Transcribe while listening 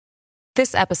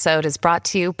This episode is brought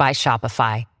to you by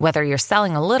Shopify. Whether you're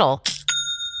selling a little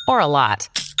or a lot,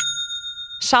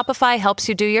 Shopify helps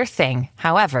you do your thing,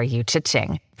 however you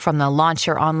cha-ching. From the launch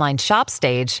your online shop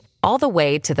stage, all the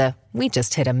way to the we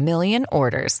just hit 1 million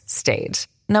orders stage.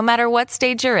 No matter what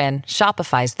stage you're in,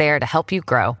 Shopify's there to help you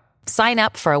grow. Sign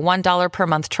up for a $1 per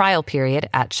month trial period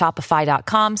at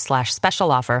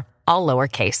shopify.com/special offer, all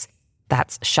lowercase.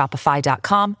 That's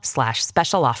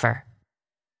shopify.com/special offer.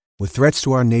 With threats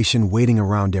to our nation waiting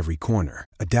around every corner,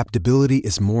 adaptability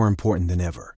is more important than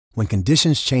ever. When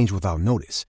conditions change without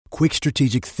notice, quick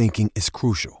strategic thinking is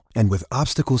crucial. And with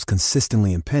obstacles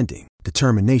consistently impending,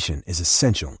 determination is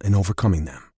essential in overcoming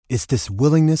them. It's this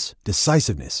willingness,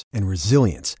 decisiveness, and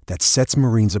resilience that sets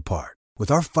Marines apart. With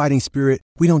our fighting spirit,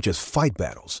 we don't just fight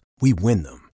battles, we win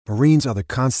them. Marines are the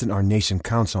constant our nation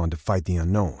counts on to fight the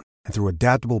unknown. And through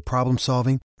adaptable problem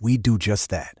solving, we do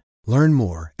just that. Learn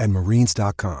more at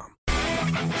marines.com.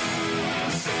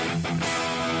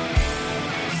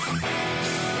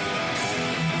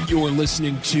 You're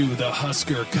listening to the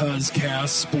Husker Cuzcast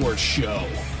Sports Show.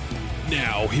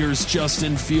 Now, here's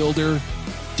Justin Fielder,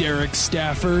 Derek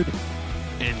Stafford,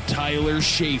 and Tyler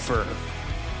Schaefer.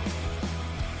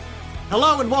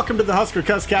 Hello and welcome to the Husker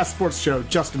Cuzcast Sports Show.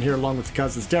 Justin here along with the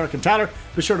cousins Derek and Tyler.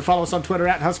 Be sure to follow us on Twitter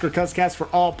at Husker Cuzcast for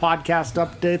all podcast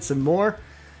updates and more.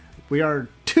 We are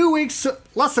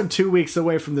less than 2 weeks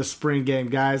away from the spring game,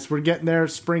 guys. We're getting there.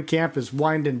 Spring camp is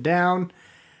winding down.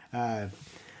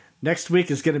 Next week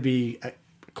is going to be a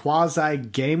quasi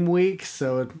game week,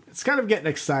 so it's kind of getting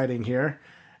exciting here.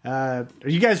 Are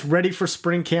you guys ready for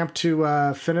spring camp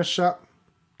to finish up,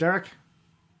 Derek?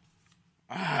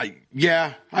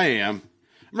 Yeah, I am.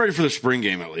 I'm ready for the spring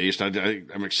game at least.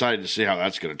 I'm excited to see how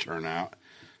that's going to turn out.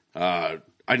 I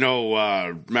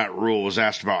know Matt Rule was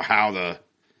asked about how the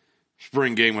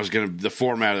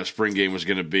format of the spring game was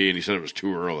going to be, and he said it was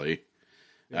too early.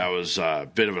 That was a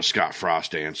bit of a Scott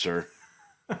Frost answer.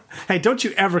 Hey, don't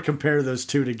you ever compare those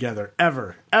two together,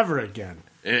 ever again.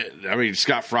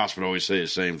 Scott Frost would always say the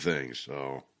same thing.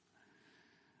 So,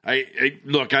 it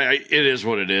is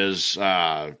what it is.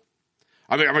 I'm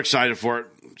excited for it.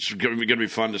 It's going to be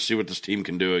fun to see what this team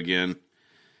can do again.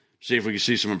 See if we can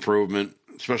see some improvement,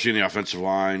 especially in the offensive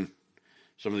line,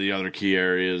 some of the other key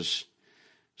areas.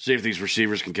 See if these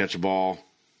receivers can catch a ball.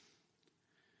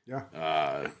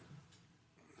 Yeah.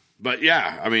 But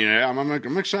yeah,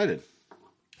 I'm excited.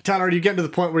 Tyler, are you getting to the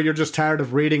point where you're just tired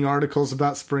of reading articles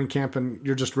about spring camp and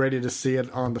you're just ready to see it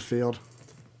on the field?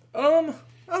 A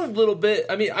little bit.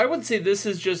 I would say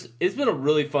it's been a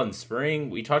really fun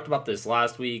spring. We talked about this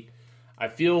last week. I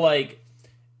feel like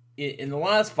in the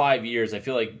last 5 years, I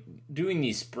feel like doing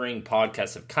these spring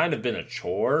podcasts have kind of been a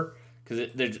chore because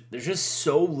there's just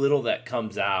so little that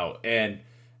comes out. And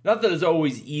not that it's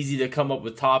always easy to come up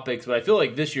with topics, but I feel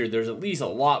like this year there's at least a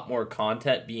lot more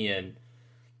content being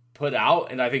put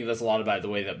out, and I think that's a lot about the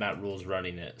way that Matt Rule's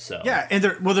running it. So yeah, and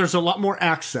there's a lot more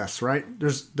access, right?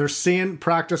 They're seeing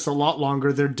practice a lot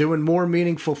longer. They're doing more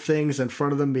meaningful things in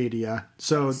front of the media,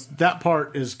 so that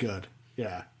part is good.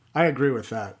 Yeah, I agree with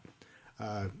that.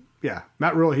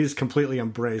 Matt Rule, he's completely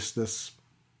embraced this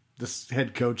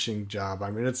head coaching job.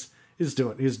 He's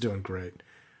doing great,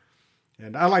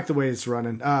 and I like the way it's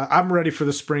running. I'm ready for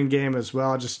the spring game as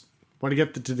well. I just want to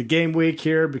get to the game week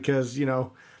here because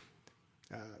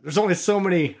there's only so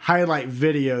many highlight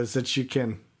videos that you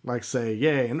can say,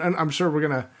 yay. And I'm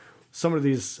sure some of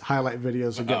these highlight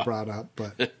videos will get brought up,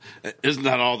 but isn't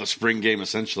that all the spring game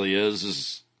essentially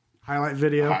is highlight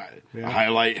video?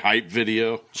 Highlight hype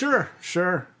video.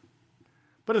 Sure.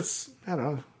 But it's, I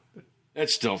don't know.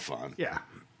 It's still fun. Yeah.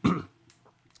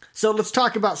 So let's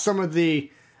talk about some of the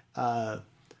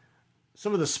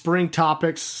spring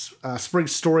topics, spring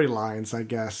storylines, I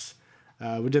guess.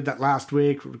 We did that last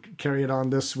week. We'll carry it on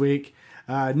this week.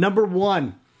 Number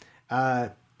one,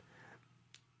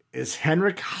 is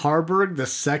Henrik Harburg the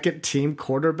second team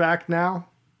quarterback now?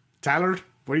 Tyler,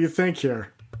 what do you think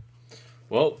here?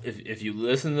 Well, if you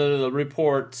listen to the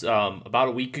reports, about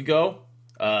a week ago,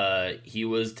 he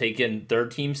was taking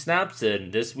third team snaps,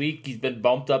 and this week he's been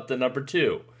bumped up to number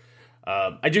 2.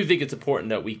 I do think it's important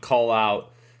that we call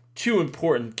out two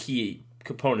important key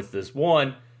components to this.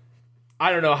 One,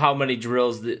 I don't know how many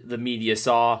drills the media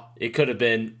saw. It could have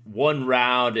been one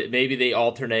round. Maybe they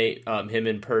alternate him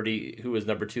and Purdy, who was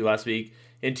number 2 last week.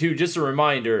 And 2, just a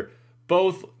reminder,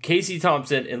 both Casey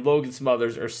Thompson and Logan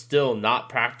Smothers are still not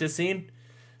practicing.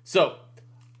 So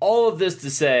all of this to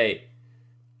say,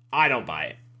 I don't buy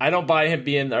it. I don't buy him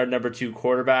being our number 2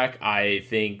 quarterback. I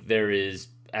think there is,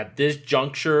 at this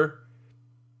juncture,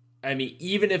 I mean,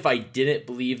 even if I didn't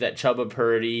believe that Chuba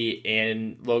Purdy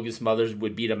and Logan Smothers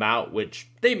would beat him out, which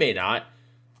they may not,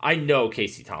 I know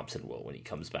Casey Thompson will when he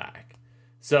comes back.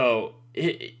 So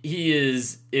he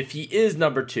is, if he is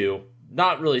number 2,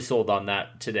 not really sold on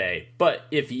that today, but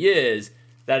if he is,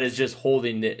 that is just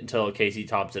holding it until Casey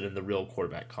Thompson and the real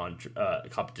quarterback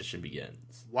competition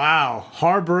begins. Wow,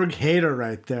 Harburg hater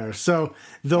right there. So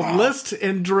the list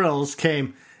in drills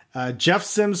came Jeff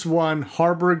Sims 1,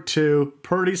 Harburg 2,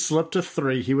 Purdy slipped to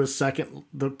 3. He was second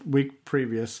the week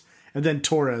previous, and then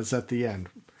Torres at the end.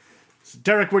 So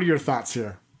Derek, what are your thoughts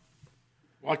here?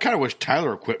 Well, I kind of wish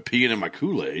Tyler would quit peeing in my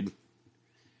Kool-Aid.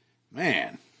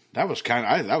 Man, that was kind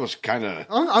of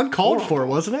uncalled for,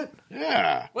 wasn't it?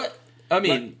 Yeah. What? I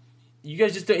mean, you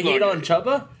guys just don't hate on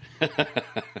Chuba?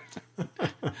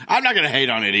 I'm not going to hate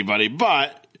on anybody,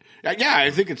 but yeah,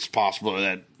 I think it's possible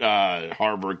that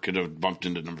Harburg could have bumped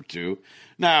into number 2.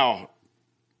 Now,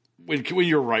 when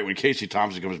you're right, when Casey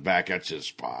Thompson comes back, that's his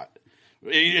spot.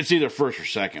 It's either first or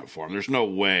second for him. There's no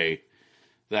way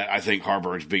that I think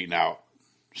Harburg's beating out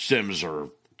Sims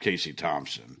or Casey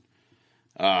Thompson.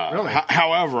 Really?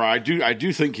 However, I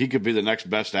do think he could be the next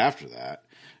best after that.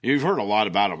 You've heard a lot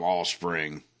about him all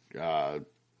spring, so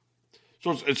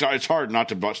it's hard not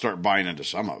to start buying into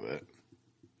some of it.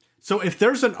 So if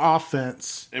there's an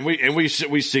offense, and we've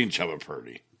seen Chuba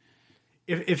Purdy.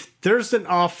 If there's an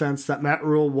offense that Matt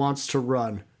Rule wants to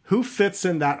run, who fits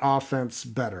in that offense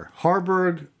better,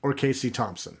 Harburg or Casey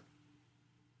Thompson?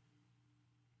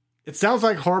 It sounds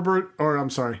like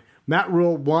Matt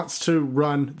Rule wants to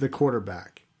run the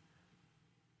quarterback.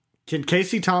 Can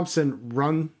Casey Thompson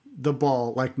run the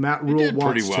ball like Matt Rule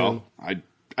wants pretty well. to?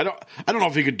 I don't know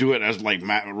if he could do it as like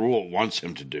Matt Rule wants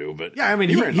him to do, but yeah, I mean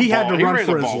he had to run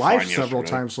for his life several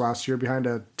times last year behind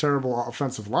a terrible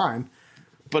offensive line.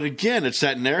 But again, it's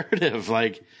that narrative.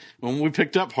 Like when we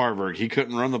picked up Harburg, he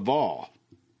couldn't run the ball,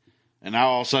 and now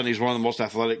all of a sudden he's one of the most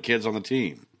athletic kids on the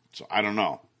team. So I don't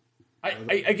know.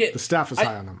 I get the staff is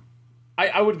high on him.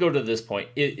 I would go to this point.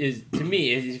 It is to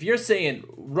me, if you're saying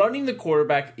running the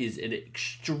quarterback is an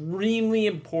extremely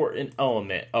important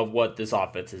element of what this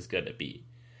offense is going to be,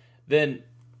 then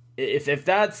if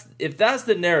that's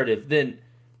the narrative, then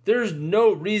there's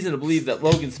no reason to believe that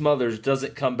Logan Smothers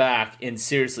doesn't come back and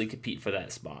seriously compete for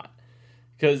that spot.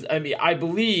 Because I mean, I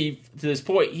believe to this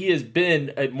point he has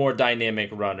been a more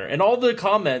dynamic runner, and all the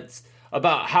comments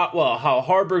about how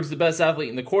Harburg's the best athlete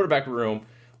in the quarterback room.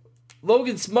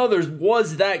 Logan Smothers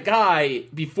was that guy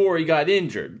before he got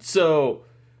injured. So,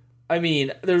 I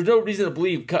mean, there's no reason to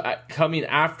believe coming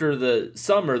after the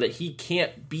summer that he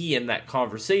can't be in that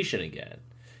conversation again.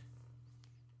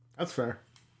 That's fair.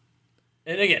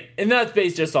 And again, and that's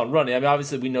based just on running. I mean,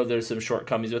 obviously, we know there's some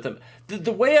shortcomings with him.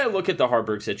 The way I look at the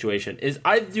Harburg situation is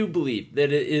I do believe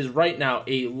that it is right now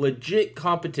a legit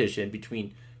competition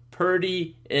between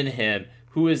Purdy and him,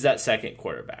 who is that second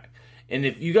quarterback. And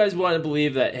if you guys want to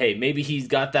believe that, hey, maybe he's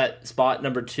got that spot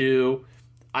number 2,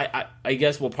 I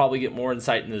guess we'll probably get more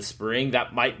insight in the spring.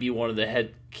 That might be one of the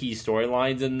head key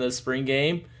storylines in the spring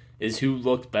game, is who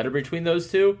looked better between those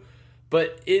two.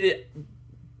 But it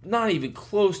not even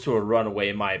close to a runaway,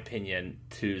 in my opinion,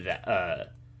 to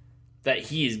that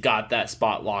he's got that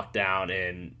spot locked down,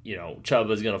 and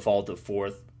Chuba's going to fall to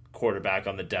 4th quarterback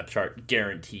on the depth chart,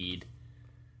 guaranteed.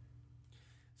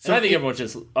 So I think everyone's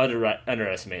just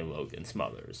underestimating Logan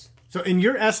Smothers. So in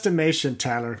your estimation,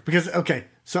 Tyler,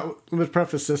 so let me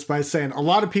preface this by saying a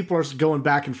lot of people are going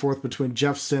back and forth between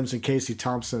Jeff Sims and Casey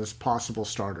Thompson as possible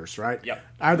starters, right? Yep.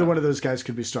 Either one of those guys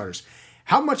could be starters.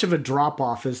 How much of a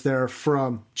drop-off is there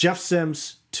from Jeff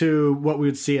Sims to what we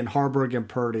would see in Harburg and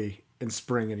Purdy in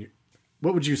spring? And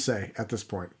what would you say at this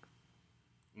point?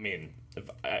 I mean,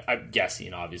 I'm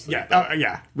guessing, obviously.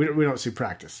 Yeah, We don't see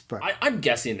practice, but I'm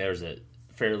guessing there's a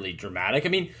fairly dramatic. I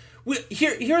mean,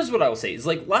 here's what I will say is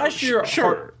like last year,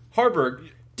 Harburg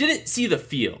didn't see the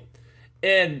field,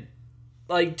 and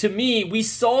like to me, we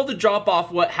saw the drop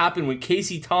off. What happened when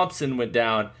Casey Thompson went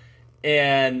down,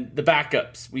 and the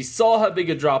backups. We saw how big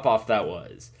a drop off that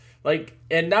was. Like,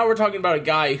 and now we're talking about a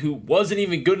guy who wasn't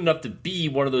even good enough to be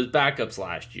one of those backups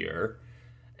last year.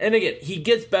 And again, he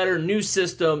gets better, new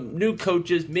system, new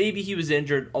coaches. Maybe he was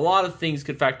injured. A lot of things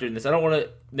could factor in this. I don't want to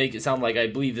make it sound like I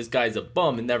believe this guy's a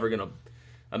bum and never going to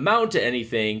amount to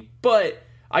anything. But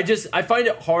I find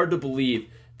it hard to believe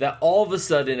that all of a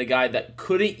sudden a guy that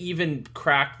couldn't even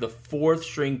crack the 4th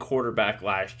string quarterback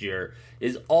last year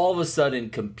is all of a sudden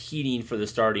competing for the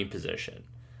starting position.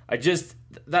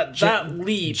 That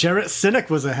leap. Jarrett Sinek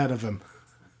was ahead of him.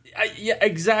 Yeah,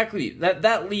 exactly.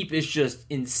 That leap is just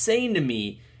insane to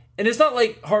me. And it's not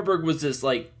like Harburg was this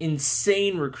like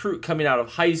insane recruit coming out of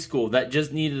high school that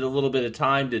just needed a little bit of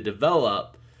time to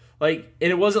develop. Like,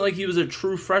 and it wasn't like he was a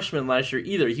true freshman last year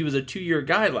either. He was a 2-year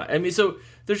guy. I mean, so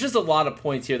there's just a lot of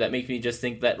points here that make me just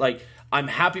think that, like, I'm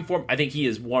happy for him. I think he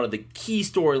is one of the key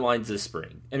storylines this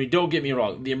spring. I mean, don't get me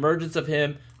wrong. The emergence of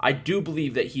him, I do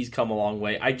believe that he's come a long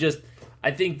way. I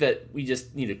think that we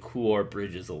just need to cool our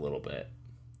bridges a little bit.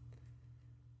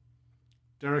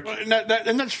 Derek? Well,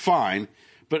 and that's fine.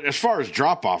 But as far as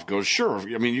drop-off goes, sure.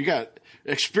 I mean, you got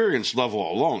experience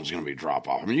level alone is going to be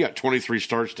drop-off. I mean, you got 23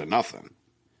 starts to nothing.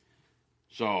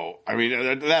 So, I mean,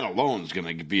 that alone is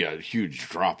going to be a huge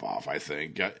drop-off, I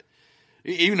think.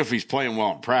 Even if he's playing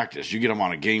well in practice, you get him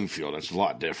on a game field, it's a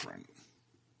lot different.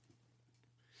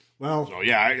 Well, so,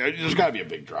 yeah, there's got to be a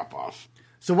big drop-off.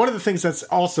 So one of the things that's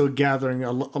also gathering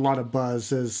a lot of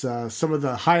buzz is some of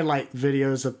the highlight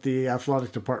videos that the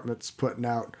athletic department's putting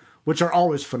out, which are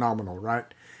always phenomenal, right?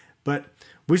 But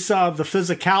we saw the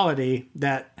physicality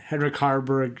that Henrik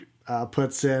Harburg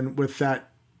puts in with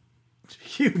that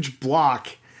huge block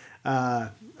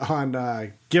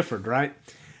on Gifford, right?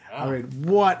 Oh. I mean,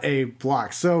 what a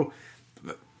block. So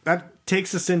that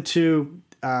takes us into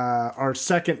our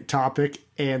second topic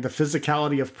and the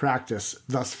physicality of practice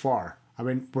thus far. I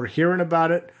mean, we're hearing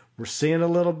about it. We're seeing a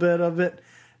little bit of it.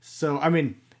 So, I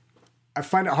mean, I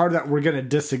find it hard that we're going to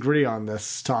disagree on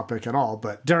this topic at all.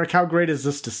 But, Derek, how great is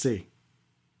this to see?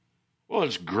 Well,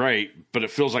 it's great, but it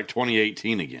feels like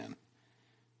 2018 again.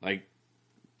 Like,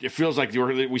 it feels like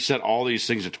we said all these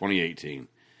things in 2018.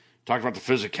 Talked about the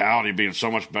physicality being so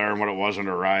much better than what it was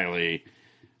under Riley.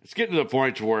 It's getting to the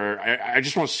point to where I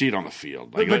just want to see it on the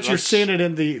field. Like, but you're seeing it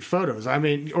in the photos, I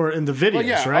mean, or in the videos, well,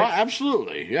 yeah, right?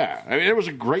 Absolutely, yeah. I mean, it was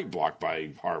a great block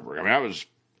by Harburg. I mean, that was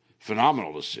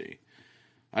phenomenal to see.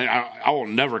 I will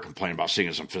never complain about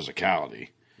seeing some physicality.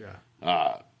 Yeah.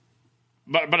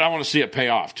 But I want to see it pay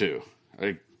off, too.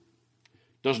 It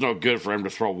does no good for him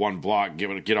to throw one block,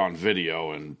 get on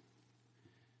video, and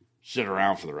sit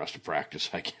around for the rest of practice,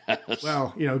 I guess.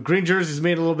 Well, green jersey's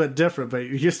made a little bit different, but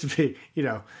it used to be,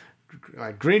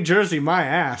 like green jersey, my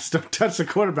ass, don't touch the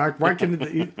quarterback.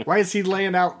 Why is he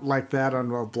laying out like that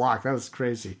on a block? That was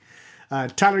crazy.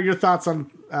 Tyler, your thoughts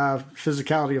on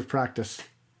physicality of practice?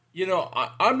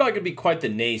 I'm not going to be quite the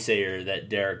naysayer that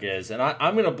Derek is, and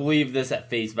I'm going to believe this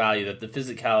at face value that the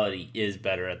physicality is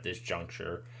better at this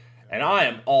juncture, and I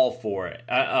am all for it.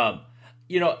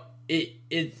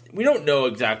 We don't know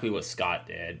exactly what Scott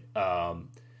did,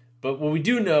 but what we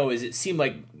do know is it seemed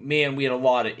like, man, we had a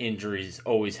lot of injuries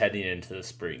always heading into the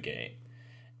spring game.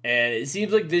 And it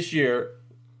seems like this year,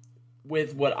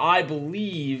 with what I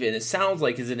believe, and it sounds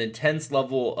like is an intense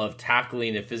level of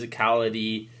tackling and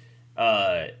physicality,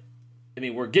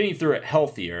 we're getting through it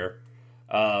healthier,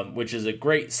 which is a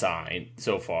great sign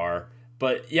so far.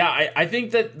 But yeah, I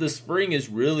think that the spring is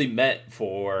really meant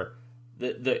for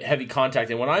the heavy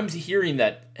contact. And when I'm hearing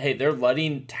that, hey, they're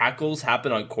letting tackles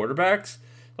happen on quarterbacks,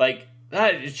 like,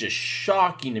 that is just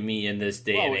shocking to me in this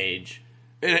day and age.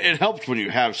 It helps when you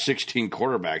have 16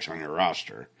 quarterbacks on your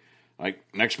roster. Like,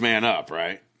 next man up,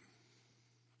 right?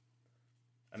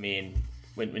 I mean,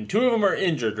 when two of them are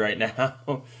injured right now,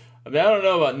 I don't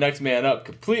know about next man up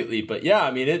completely, but yeah, I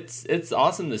mean, it's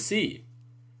awesome to see.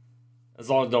 As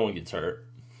long as no one gets hurt.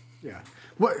 Yeah.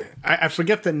 What I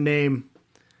forget the name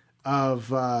of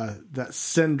that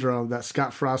syndrome that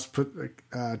Scott Frost put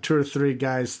 2 or 3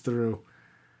 guys through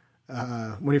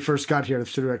when he first got here,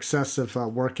 through excessive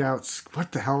workouts.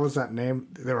 What the hell was that name?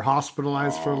 They were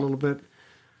hospitalized for a little bit.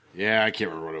 Yeah, I can't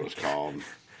remember what it was called.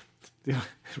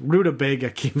 Rutabaga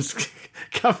keeps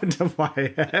coming to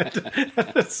my head.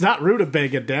 It's not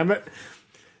rutabaga, damn it.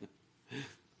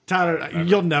 Tyler,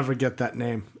 you'll never get that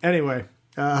name. Anyway,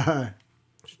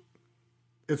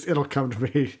 it'll come to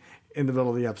me in the middle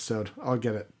of the episode. I'll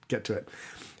get to it.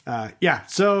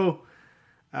 So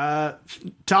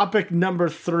topic number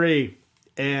 3,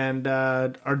 and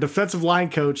our defensive line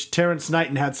coach, Terrence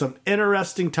Knighton, had some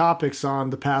interesting topics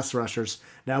on the pass rushers.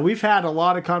 Now, we've had a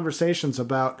lot of conversations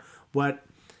about what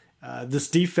this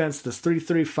defense, this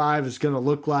 3-3-5, is going to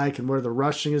look like and where the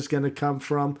rushing is going to come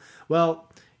from. Well,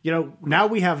 now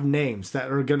we have names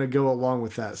that are going to go along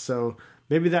with that. So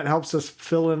maybe that helps us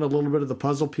fill in a little bit of the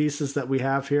puzzle pieces that we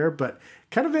have here, but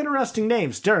kind of interesting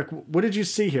names. Derek, what did you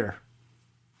see here?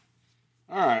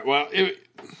 All right. Well,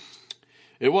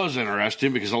 it was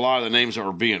interesting because a lot of the names that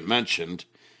were being mentioned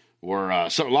were a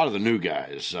lot of the new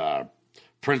guys.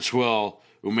 Princewell,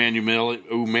 Uman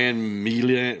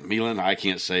I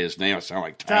can't say his name. I sound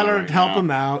like Tyler right help now. him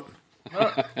out.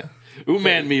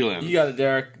 Uman Milan. You got it,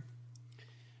 Derek.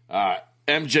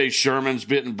 MJ Sherman's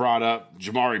getting brought up.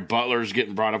 Jamari Butler's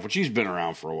getting brought up, which he's been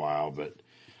around for a while. But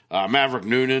Maverick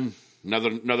Noonan,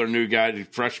 another new guy,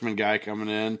 freshman guy coming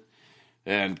in.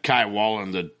 And Kai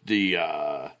Wallen,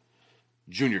 the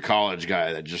junior college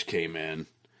guy that just came in.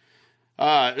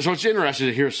 So it's interesting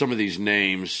to hear some of these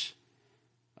names.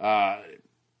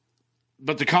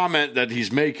 But the comment that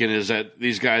he's making is that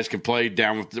these guys can play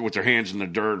down with their hands in the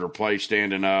dirt or play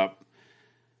standing up.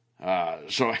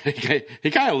 So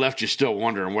he kind of left you still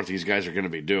wondering what these guys are going to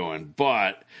be doing.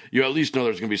 But you at least know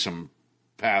there's going to be some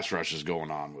pass rushes going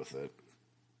on with it.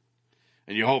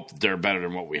 And you hope they're better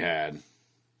than what we had.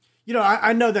 You know,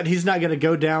 I know that he's not going to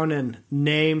go down and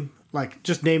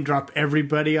just name drop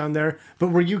everybody on there. But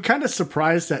were you kind of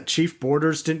surprised that Chief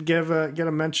Borders didn't get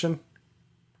a mention?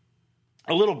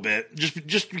 A little bit,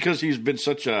 just because he's been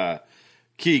such a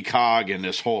key cog in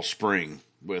this whole spring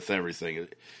with everything.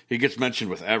 He gets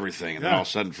mentioned with everything, and then all of a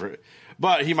sudden,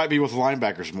 but he might be with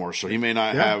linebackers more, so he may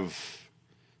not have.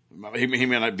 He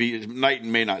may not be.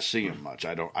 Knighton may not see him much.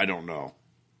 I don't know.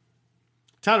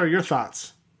 Tyler, your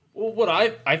thoughts? Well, what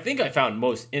I think I found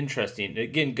most interesting,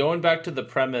 again, going back to the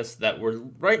premise that we're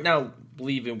right now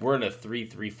believing we're in a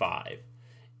 3-3-5.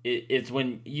 It's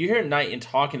when you hear Knighton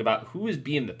talking about who is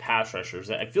being the pass rushers.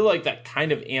 I feel like that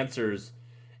kind of answers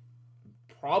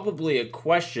probably a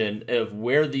question of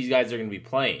where these guys are going to be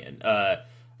playing.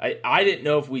 I didn't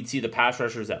know if we'd see the pass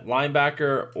rushers at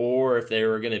linebacker or if they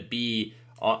were going to be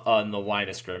on the line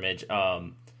of scrimmage.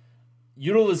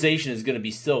 Utilization is going to be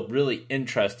still really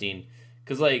interesting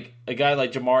because, like, a guy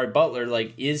like Jamari Butler,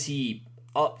 like, is he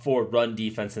up for run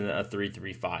defense in a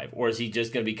 3-3-5, or is he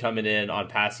just going to be coming in on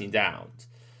passing downs?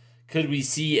 Could we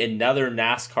see another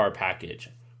NASCAR package?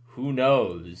 Who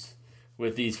knows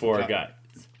with these four guys?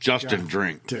 Justin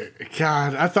Drink.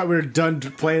 God, I thought we were done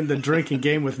playing the drinking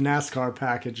game with NASCAR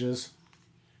packages.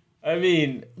 I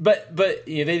mean, but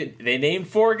you know, they named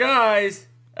four guys,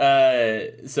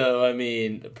 so I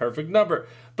mean, perfect number.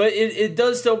 But it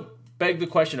does still beg the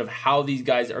question of how these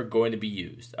guys are going to be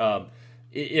used.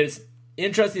 It's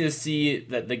interesting to see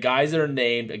that the guys that are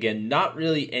named, again, not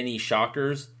really any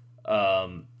shockers.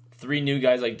 3 new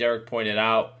guys, like Derek pointed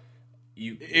out.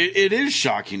 It is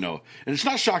shocking, though. And it's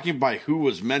not shocking by who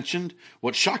was mentioned.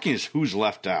 What's shocking is who's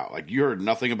left out. Like, you heard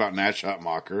nothing about Nash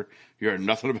Hotmacher. You heard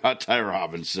nothing about Ty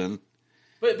Robinson.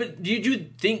 But do you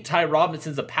think Ty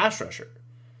Robinson's a pass rusher?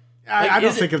 I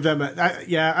don't think of them.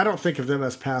 I don't think of them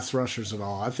as pass rushers at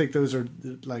all. I think those are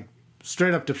like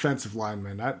straight up defensive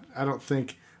linemen. I don't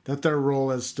think that their role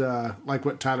is like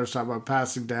what Tyler's talking about,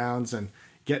 passing downs and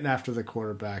getting after the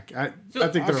quarterback. I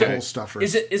think they're hole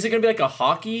stuffers. Is it going to be like a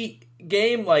hockey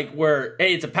game, like where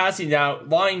it's a passing down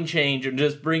line change and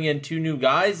just bring in 2 new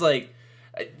guys? Like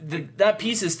that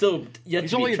piece is still yet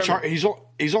to be determined.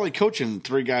 He's only coaching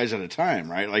 3 guys at a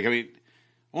time, right? Like, I mean,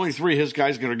 only 3 of his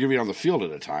guys going to give you on the field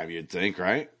at a time, you'd think,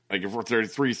 right? Like, if we're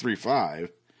 3-3-5.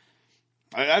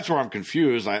 That's where I'm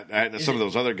confused. Some of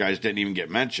those other guys didn't even get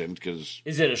mentioned.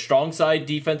 Is it a strong side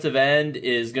defensive end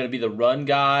is going to be the run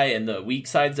guy and the weak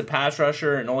side's the pass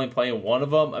rusher and only playing one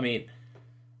of them? I mean,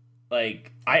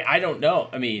 like, I don't know.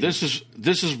 I mean, this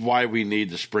is why we need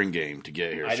the spring game to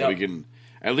get here, so we can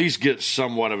at least get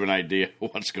somewhat of an idea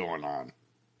of what's going on.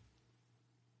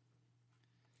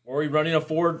 Or are we running a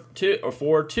 4-2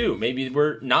 or 4-2? Maybe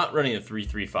we're not running a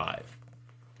 3-3-5.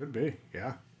 Could be,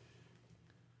 yeah.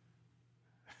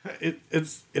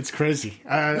 It's crazy.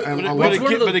 Even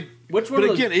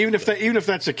if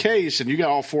that's the case, and you got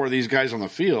all 4 of these guys on the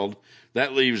field,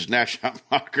 that leaves Nash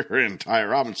Hotmacher and Ty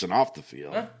Robinson off the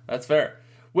field. That's fair.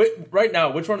 Right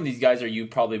now, which one of these guys are you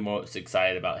probably most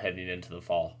excited about heading into the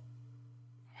fall?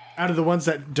 Out of the ones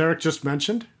that Derek just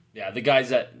mentioned? Yeah, the guys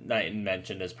that Knighton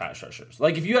mentioned as pass rushers.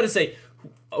 Like, if you had to say,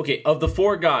 okay, of the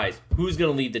 4 guys, who's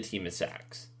going to lead the team in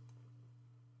sacks?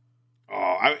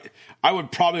 Oh, I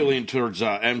would probably lean towards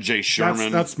MJ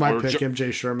Sherman. That's my pick.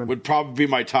 MJ Sherman would probably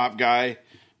be my top guy.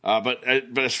 But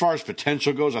as far as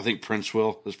potential goes, I think Prince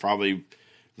Will is probably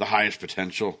the highest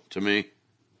potential to me.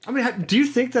 I mean, do you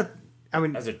think that? I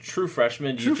mean, as a true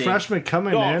freshman, freshman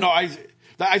coming in. No, I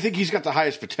think he's got the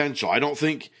highest potential. I don't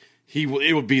think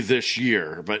it would be this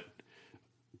year, but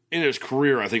in his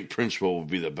career, I think Prince Will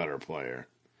be the better player.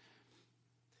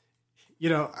 You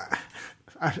know,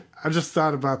 I just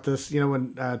thought about this,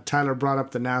 when Tyler brought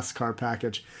up the NASCAR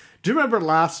package. Do you remember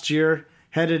last year,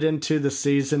 headed into the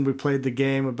season, we played the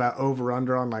game about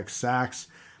over-under on, like, sacks?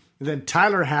 And then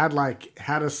Tyler had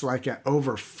us, like, at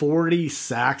over 40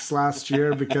 sacks last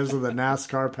year because of the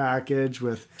NASCAR package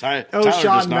with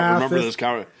O'Shawn Mathis.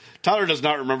 Tyler does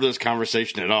not remember this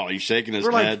conversation at all. He's shaking his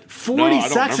head. Like, 40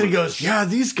 sacks, and he goes, yeah,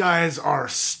 these guys are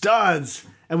studs.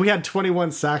 And we had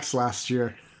 21 sacks last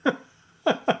year.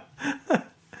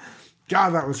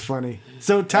 God, that was funny.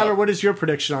 So, Tyler, what is your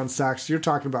prediction on sacks? You're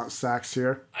talking about sacks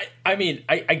here. I mean,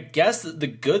 I guess the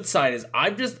good sign is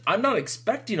I'm not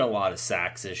expecting a lot of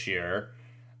sacks this year.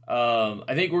 I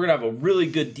think we're gonna have a really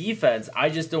good defense. I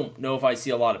just don't know if I see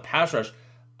a lot of pass rush.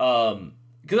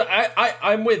 Because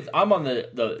I'm on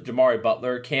the Jamari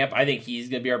Butler camp. I think he's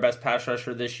gonna be our best pass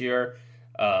rusher this year.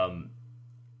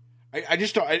 I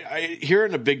just don't. I here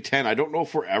in the Big Ten, I don't know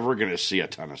if we're ever going to see a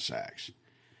ton of sacks.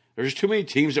 There's too many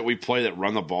teams that we play that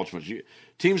run the ball too much.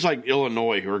 Teams like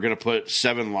Illinois who are going to put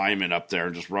 7 linemen up there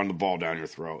and just run the ball down your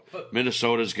throat.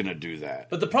 Minnesota's going to do that.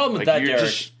 But the problem with that, Derek,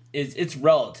 is it's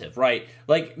relative, right?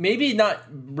 Like maybe not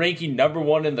ranking number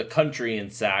 1 in the country in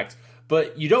sacks,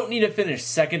 but you don't need to finish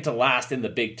second to last in the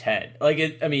Big Ten. Like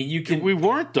you can. We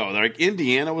weren't though. Like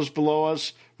Indiana was below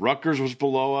us. Rutgers was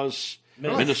below us.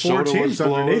 Minnesota 4 teams was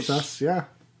below underneath us. Yeah.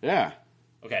 Yeah.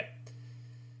 Okay.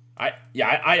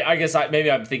 I guess maybe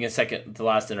I'm thinking second to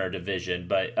last in our division,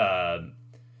 but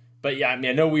yeah, I mean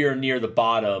I know we were near the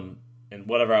bottom and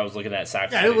whatever I was looking at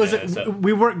sacks. Yeah,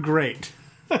 we weren't great.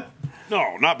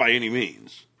 No, not by any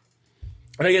means.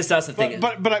 And I guess that's the thing.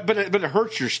 But it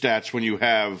hurts your stats when you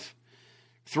have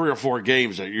 3 or 4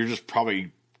 games that you're just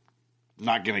probably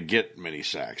not going to get many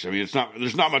sacks. I mean,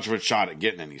 there's not much of a shot at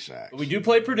getting any sacks. We do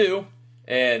play Purdue.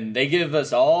 And they give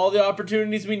us all the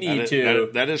opportunities we need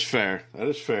to. That is fair. That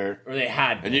is fair. Or they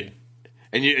had been.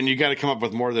 And you got to come up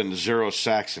with more than 0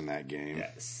 sacks in that game.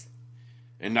 Yes.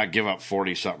 And not give up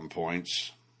 40-something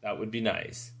points. That would be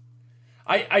nice.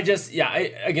 I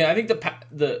think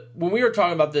the when we were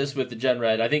talking about this with the Gen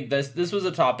Red, I think this was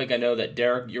a topic I know that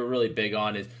Derek, you're really big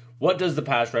on, is what does the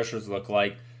pass rushers look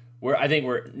like? I think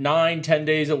we're 9-10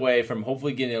 days away from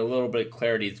hopefully getting a little bit of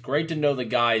clarity. It's great to know the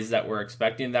guys that we're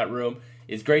expecting in that room.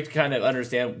 It's great to kind of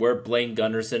understand where Blaine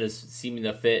Gunderson is seeming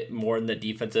to fit more in the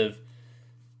defensive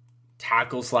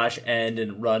tackle/end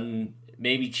and run.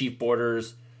 Maybe Chief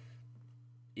Borders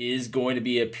is going to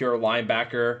be a pure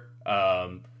linebacker,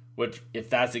 which, if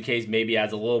that's the case, maybe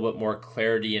adds a little bit more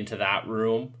clarity into that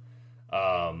room.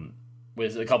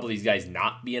 With a couple of these guys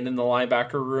not being in the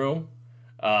linebacker room,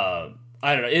 I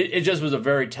don't know. It just was a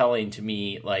very telling to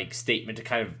me statement to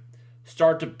kind of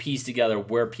start to piece together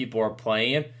where people are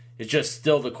playing. It's just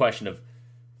still the question of,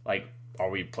 are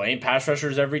we playing pass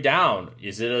rushers every down?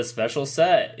 Is it a special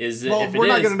set? Is it? Well, if we're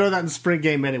not going to to know that in the spring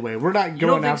game anyway. We're not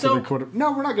going after the quarter.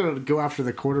 No, we're not going to go after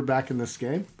the quarterback in this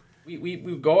game. We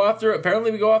go after.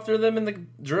 Apparently, we go after them in the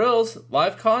drills,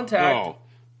 live contact.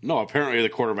 No. Apparently, the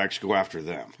quarterbacks go after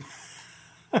them.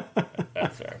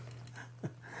 That's fair.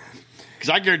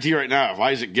 Because I guarantee you right now, if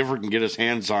Isaac Gifford can get his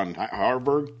hands on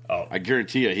Harburg, I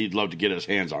guarantee you he'd love to get his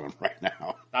hands on him right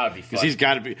now. That would be fun. Because he's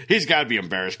got to be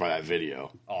embarrassed by that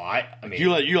video. Oh, I mean, you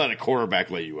let a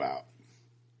quarterback lay you out.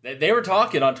 They were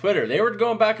talking on Twitter. They were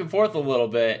going back and forth a little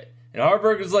bit, and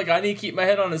Harburg was like, "I need to keep my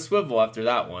head on a swivel after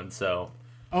that one." So.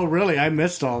 Oh really? I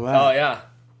missed all that. Oh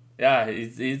yeah.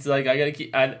 He's like, I got to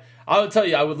keep. I would tell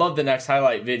you, I would love the next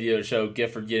highlight video to show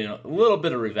Gifford getting a little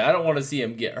bit of revenge. I don't want to see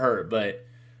him get hurt, but.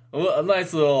 A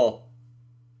nice little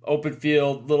open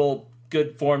field, little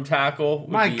good form tackle.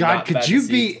 My God, could you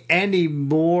be any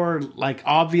more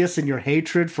obvious in your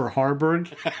hatred for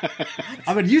Harburg?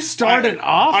 I mean, you started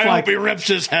off. I hope he rips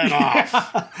his head off.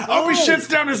 Oh, he shits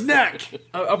down his neck.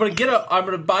 I'm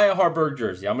gonna buy a Harburg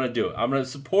jersey. I'm gonna do it. I'm gonna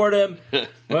support him.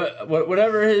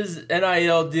 Whatever his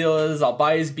NIL deal is, I'll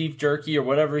buy his beef jerky or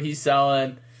whatever he's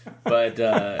selling. But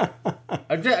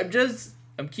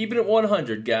I'm keeping it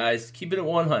 100, guys. Keeping it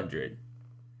 100.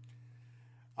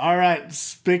 All right.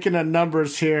 Speaking of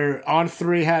numbers here,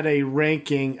 On3 had a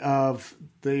ranking of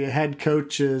the head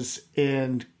coaches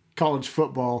in college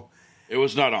football. It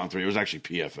was not On3. It was actually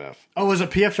PFF. Oh, was it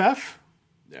PFF?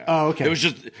 Yeah. Oh, okay. It was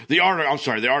just the article. I'm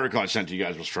sorry. The article I sent to you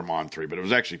guys was from On3, but it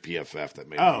was actually PFF that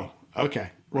made it. Oh,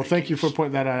 okay. Well, thank you for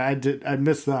pointing that out. I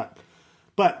missed that.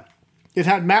 But it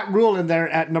had Matt Rule in there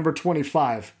at number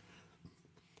 25.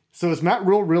 So is Matt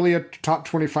Rule really a top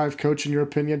 25 coach in your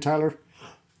opinion, Tyler?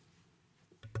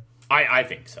 I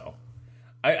think so.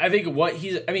 I think what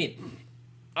he's... I mean,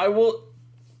 I'm going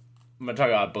to talk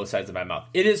about both sides of my mouth.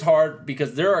 It is hard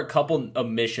because there are a couple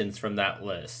omissions from that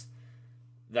list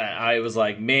that I was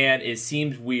like, man, it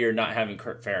seems weird not having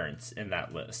Kurt Ferentz in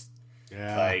that list.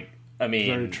 Yeah.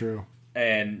 Very true.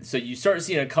 And so you start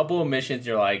seeing a couple omissions, and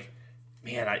you're like,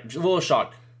 man, I'm a little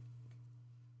shocked.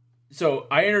 So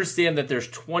I understand that there's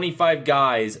 25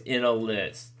 guys in a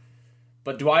list,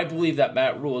 but do I believe that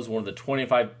Matt Rule is one of the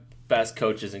 25 best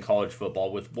coaches in college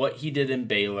football with what he did in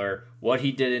Baylor, what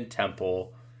he did in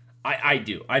Temple? I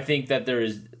do. I think that there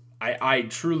is I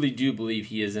truly do believe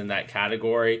he is in that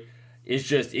category. It's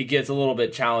just, it gets a little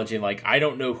bit challenging. Like, I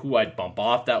don't know who I'd bump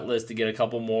off that list to get a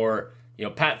couple more. You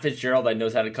know, Pat Fitzgerald, I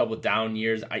know's had a couple down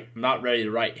years. I'm not ready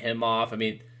to write him off. I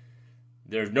mean,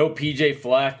 there's no PJ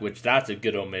Fleck, which that's a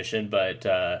good omission. But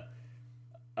to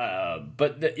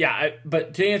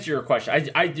answer your question,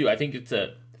 I do. I think it's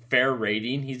a fair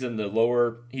rating. He's in the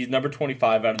lower, he's number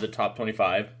 25 out of the top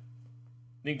 25. I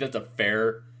think that's a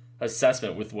fair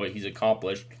assessment with what he's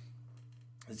accomplished,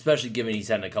 especially given he's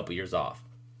had a couple years off.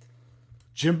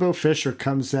 Jimbo Fisher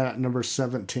comes in at number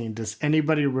 17. Does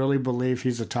anybody really believe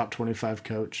he's a top 25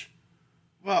 coach?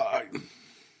 Well,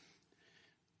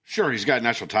 sure, he's got a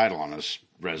national title on his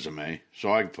resume,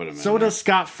 so I can put him in. So does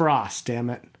Scott Frost, damn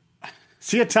it.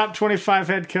 Is he a top 25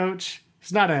 head coach?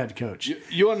 He's not a head coach.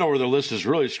 You want to know where the list is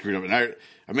really screwed up, and I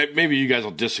maybe you guys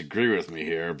will disagree with me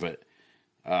here, but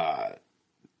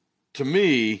to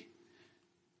me,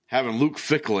 having Luke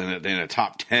Fickell in a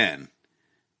top 10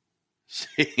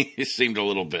 seemed a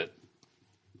little bit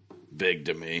big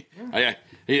to me. I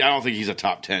don't think he's a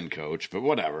top 10 coach, but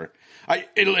whatever.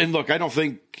 Look, I don't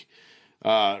think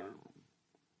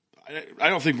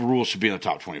Rule should be in the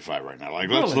top 25 right now. Like,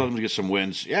 let's let him get some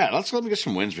wins. Yeah, let's let him get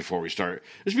some wins before we start.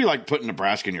 This would be like putting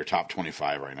Nebraska in your top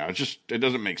 25 right now. It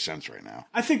doesn't make sense right now.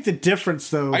 I think the difference,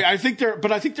 though, I think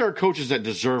there are coaches that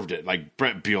deserved it, like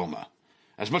Brett Bielema.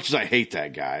 As much as I hate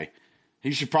that guy,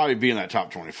 he should probably be in that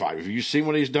top 25. Have you seen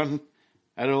what he's done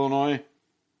at Illinois?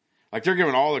 Like, they're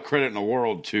giving all the credit in the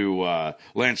world to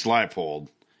Lance Leipold,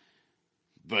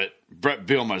 but Brett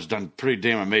Bielema has done pretty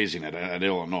damn amazing at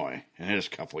Illinois in his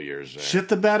couple of years there. Shit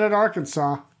the bed at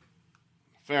Arkansas.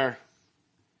 Fair.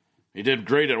 He did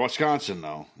great at Wisconsin,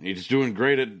 though. He's doing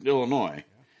great at Illinois.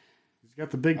 He's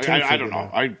got the Big Ten. I don't know.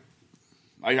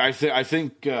 I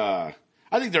think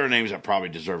there are names that probably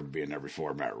deserve to be in there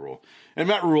before Matt Rule, and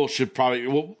Matt Rule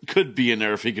could be in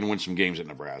there if he can win some games at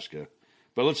Nebraska.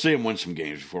 But let's see him win some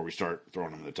games before we start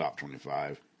throwing him in the top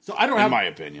 25. So in my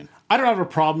opinion, I don't have a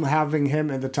problem having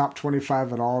him in the top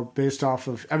 25 at all based off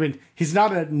of, I mean, he's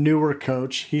not a newer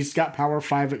coach. He's got Power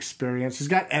 5 experience. He's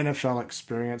got NFL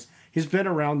experience. He's been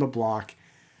around the block.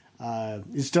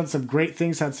 He's done some great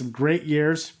things, had some great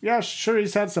years. Yeah, sure,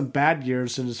 he's had some bad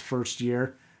years in his first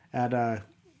year at a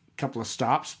couple of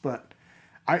stops, but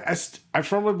I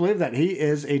firmly believe that he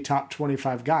is a top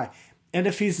 25 guy. And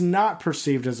if he's not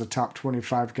perceived as a top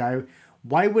 25 guy,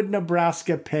 why would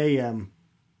Nebraska pay him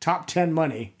top 10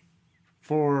 money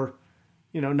for,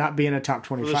 not being a top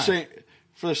 25?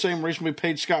 For the same reason we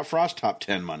paid Scott Frost top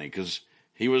 10 money, because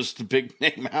he was the big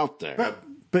name out there.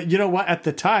 But you know what? At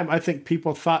the time, I think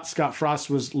people thought Scott Frost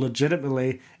was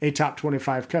legitimately a top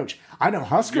 25 coach. I know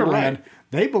Husker Land,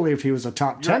 they believed he was a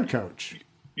top 10 coach.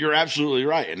 You're absolutely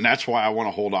right, and that's why I want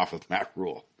to hold off with Matt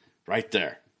Rule right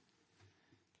there.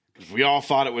 Because we all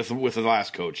thought it with the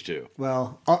last coach, too.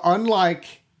 Well,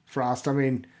 unlike Frost, I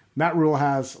mean, Matt Rule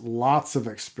has lots of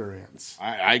experience.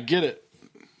 I get it,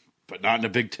 but not in the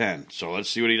Big Ten. So let's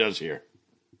see what he does here.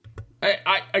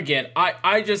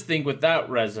 I just think with that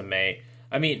resume,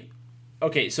 I mean,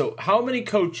 okay, so how many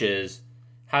coaches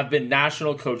have been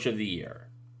National Coach of the Year?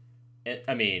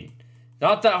 I mean,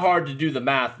 not that hard to do the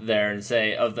math there and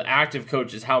say of the active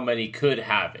coaches, how many could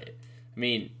have it. I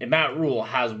mean, and Matt Rule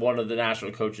has one of the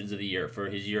National Coaches of the Year for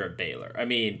his year at Baylor. I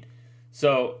mean,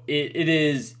 so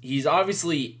he's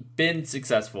obviously been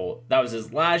successful. That was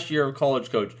his last year of college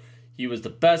coach. He was the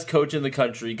best coach in the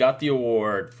country, got the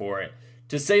award for it.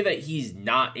 To say that he's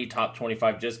not a top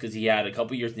 25 just because he had a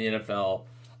couple years in the NFL,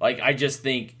 I just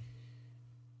think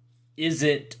it's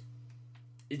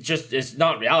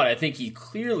not reality. I think he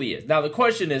clearly is. Now, the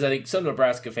question is, I think some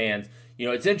Nebraska fans,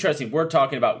 it's interesting. We're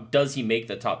talking about, does he make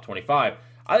the top 25?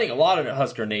 I think a lot of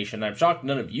Husker Nation, I'm shocked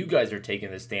none of you guys are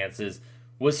taking this stance,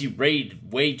 was he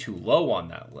rated way too low on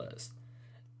that list?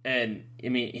 And, I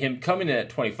mean, him coming in at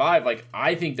 25,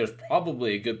 I think there's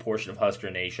probably a good portion of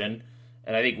Husker Nation,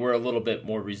 and I think we're a little bit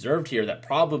more reserved here, that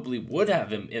probably would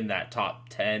have him in that top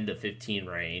 10 to 15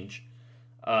 range.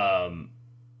 And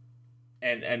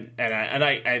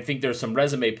I think there's some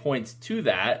resume points to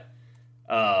that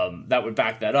that would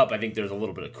back that up. I think there's a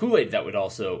little bit of Kool-Aid that would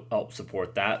also help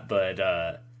support that.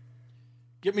 But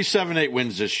give me 7-8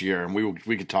 wins this year, and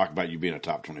we could talk about you being a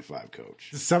top 25 coach.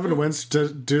 7 wins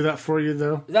to do that for you,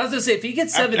 though? I was going to say, if he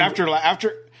gets 7...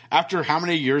 After how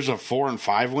many years of 4 and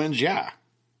 5 wins? Yeah.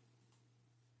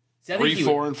 See, 3,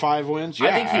 4, and 5 wins? Yeah,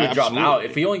 I think he would absolutely drop out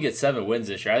if he only gets 7 wins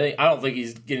this year. I don't think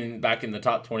he's getting back in the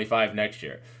top 25 next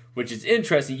year, which is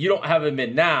interesting. You don't have him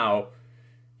in now.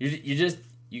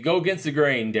 You go against the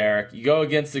grain, Derek. You go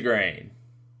against the grain.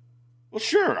 Well,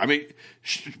 sure. I mean,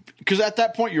 because at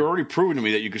that point, you're already proving to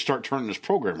me that you could start turning this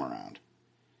program around.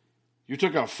 You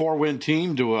took a 4-win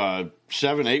team to a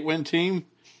 7-8-win team.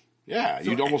 Yeah,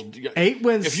 you'd almost 8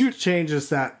 wins changes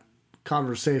that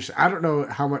conversation. I don't know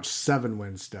how much 7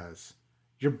 wins does.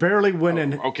 You're barely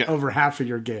winning over half of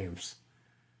your games.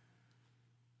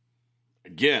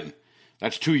 Again,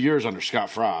 that's 2 years under Scott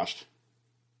Frost.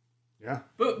 Yeah,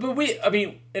 but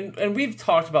and we've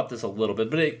talked about this a little bit,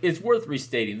 but it's worth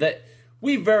restating that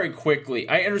we very quickly.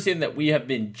 I understand that we have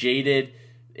been jaded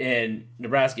in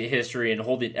Nebraska history and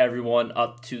holding everyone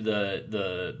up to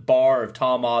the bar of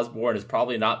Tom Osborne has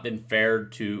probably not been fair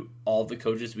to all the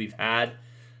coaches we've had.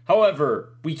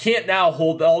 However, we can't now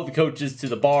hold all the coaches to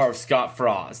the bar of Scott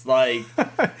Frost.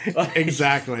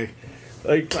 Exactly.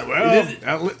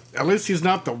 At least he's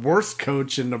not the worst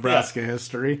coach in Nebraska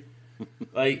history.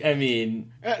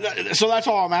 So that's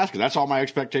all I'm asking. That's all my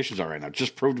expectations are right now.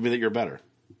 Just prove to me that you're better.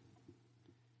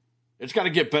 It's got to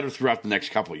get better throughout the next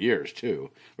couple of years,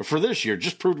 too. But for this year,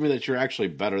 just prove to me that you're actually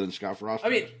better than Scott Frost.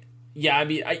 I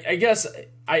guess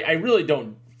I really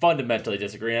don't fundamentally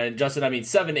disagree. And Justin,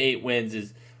 7-8 wins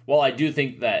is, while I do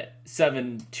think that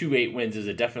 7-8 wins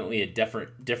is definitely a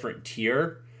different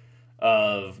tier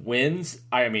of wins.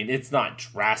 It's not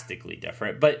drastically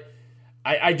different, but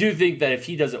I do think that if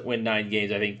he doesn't win 9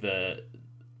 games, I think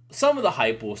some of the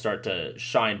hype will start to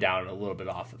shine down a little bit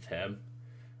off of him.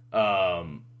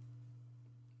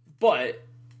 But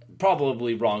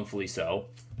probably wrongfully so.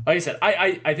 Like I said,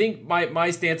 I think my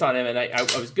stance on him, and I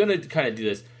was going to kind of do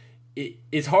this,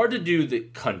 it's hard to do the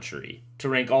country, to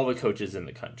rank all the coaches in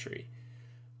the country.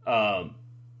 But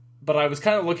I was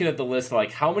kind of looking at the list,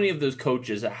 like how many of those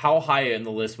coaches, how high in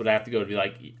the list would I have to go to be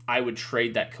like, I would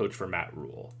trade that coach for Matt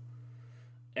Rule.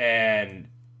 And,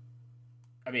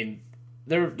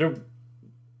 they're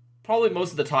probably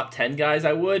most of the top 10 guys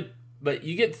I would, but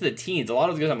you get to the teens, a lot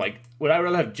of the guys I'm like, would I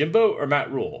rather have Jimbo or Matt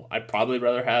Rule? I'd probably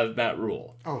rather have Matt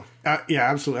Rule. Oh,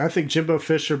 yeah, absolutely. I think Jimbo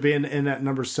Fisher being in at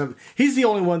number 7, he's the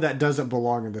only one that doesn't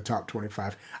belong in the top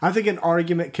 25. I think an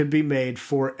argument could be made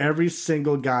for every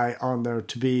single guy on there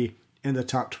to be in the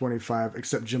top 25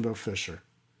 except Jimbo Fisher.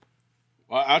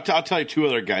 Well, I'll tell you 2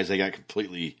 other guys that got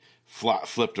completely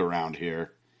flipped around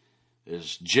here.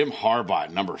 Is Jim Harbaugh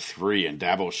at number 3 and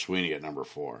Dabo Swinney at number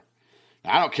 4.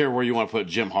 Now, I don't care where you want to put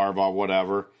Jim Harbaugh,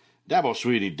 whatever. Dabo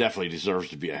Swinney definitely deserves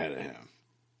to be ahead of him.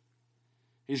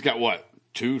 He's got,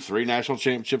 2-3 national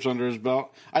championships under his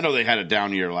belt? I know they had a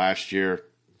down year last year,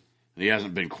 and he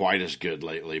hasn't been quite as good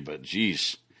lately, but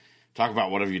geez, talk about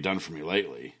what have you done for me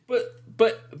lately.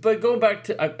 But going back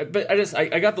to,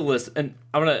 I got the list, and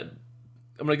I'm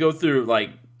gonna go through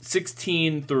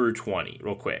 16 through 20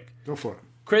 real quick. Go for it.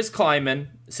 Chris Kleiman,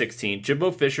 16.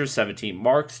 Jimbo Fisher, 17.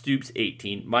 Mark Stoops,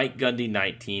 18. Mike Gundy,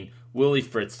 19. Willie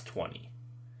Fritz, 20.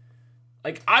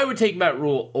 I would take Matt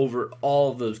Rule over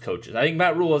all of those coaches. I think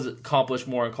Matt Rule has accomplished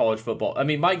more in college football.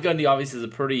 Mike Gundy obviously has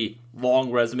a pretty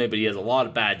long resume, but he has a lot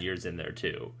of bad years in there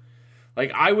too.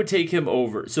 I would take him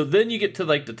over. So then you get to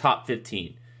the top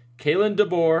 15. Kalen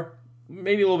DeBoer,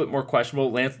 maybe a little bit more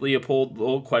questionable. Lance Leopold, a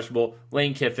little questionable.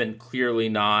 Lane Kiffin, clearly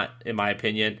not, in my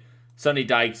opinion. Sonny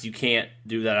Dykes, you can't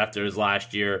do that after his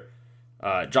last year.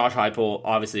 Josh Heupel,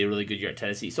 obviously a really good year at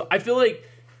Tennessee. So I feel like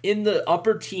in the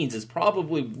upper teens is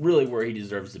probably really where he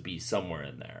deserves to be, somewhere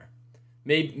in there.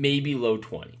 Maybe low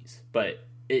 20s. But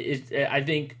I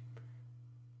think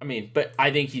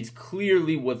he's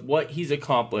clearly, with what he's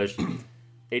accomplished,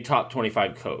 a top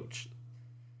 25 coach.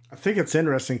 I think it's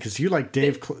interesting because you like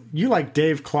Dave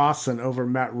Clawson over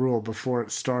Matt Rule before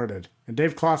it started, and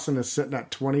Dave Clawson is sitting at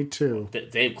 22.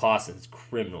 Dave Clawson is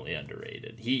criminally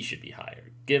underrated. He should be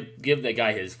higher. Give the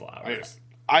guy his flowers.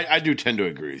 I do tend to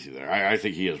agree with you there. I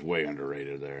think he is way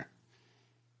underrated there.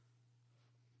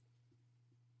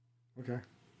 Okay.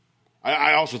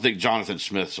 I also think Jonathan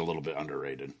Smith's a little bit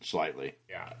underrated, slightly.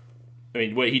 Yeah.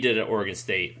 What he did at Oregon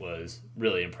State was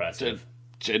really impressive.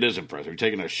 It is impressive.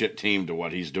 Taking a shit team to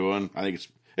what he's doing, I think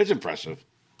it's impressive.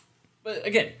 But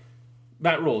again,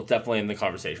 Matt Rule is definitely in the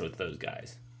conversation with those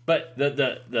guys. But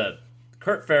the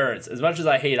Kurt Ferentz, as much as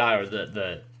I hate Iowa,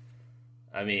 the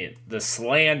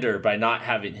slander by not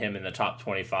having him in the top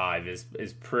 25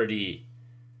 is pretty.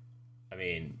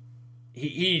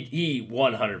 He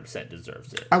 100%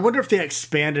 deserves it. I wonder if they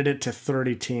expanded it to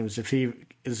 30 teams, if he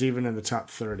is even in the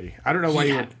top 30. I don't know why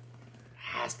you would.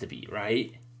 Has to be,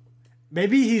 right?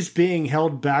 Maybe he's being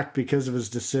held back because of his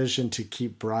decision to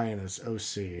keep Brian as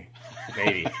OC.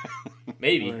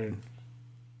 Maybe.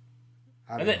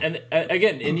 And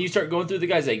again, you start going through the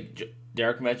guys like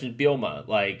Derek mentioned,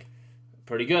 Bielema,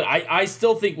 pretty good. I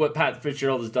still think what Pat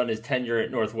Fitzgerald has done his tenure at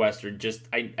Northwestern.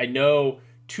 I know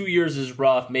 2 years is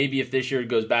rough. Maybe if this year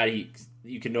goes bad,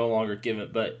 you can no longer give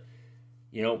it. But,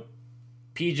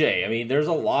 PJ, I mean, there's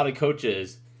a lot of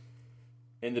coaches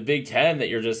in the Big Ten that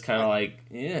you're just kind of like,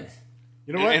 yeah.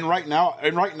 You know what? And right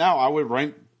now, I would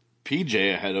rank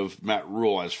PJ ahead of Matt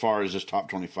Rule as far as this top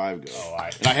 25 goes. Oh,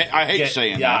 I hate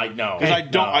saying that. I know.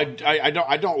 Because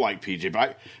I don't like PJ.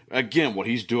 But again, what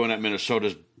he's doing at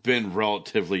Minnesota's been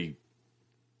relatively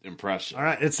impressive. All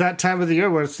right, it's that time of the year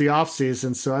where it's the off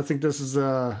season, so I think this is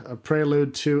a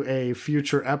prelude to a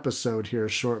future episode here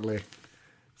shortly.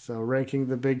 So ranking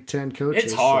the Big Ten coaches.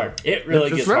 It's hard. It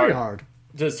really gets very hard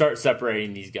to start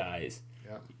separating these guys.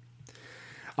 Yeah.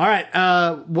 All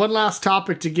right, one last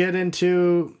topic to get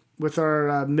into with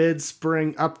our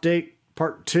mid-spring update,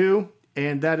 part 2,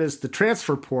 and that is the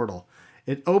transfer portal.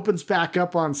 It opens back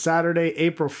up on Saturday,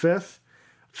 April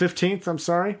 15th, I'm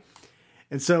sorry.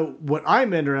 And so what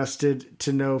I'm interested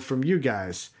to know from you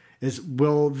guys is,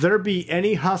 will there be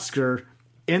any Husker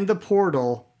in the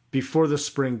portal before the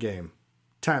spring game?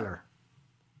 Tyler.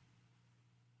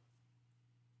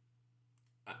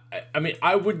 I mean,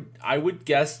 I would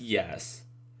guess yes.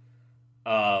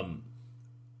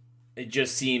 It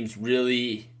just seems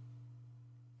really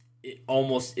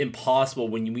almost impossible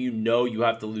when you know you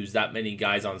have to lose that many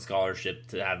guys on scholarship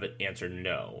to have it answer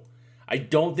no. I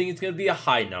don't think it's going to be a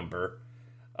high number.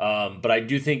 But I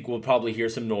do think we'll probably hear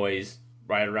some noise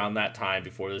right around that time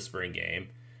before the spring game.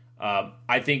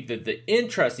 I think that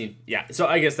so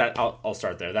I guess that I'll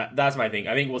start there. That's my thing.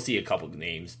 I think we'll see a couple of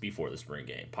names before the spring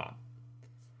game pop.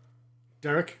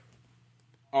 Derek?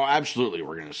 Oh, absolutely.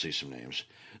 We're going to see some names.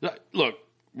 Look,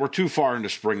 we're too far into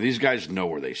spring. These guys know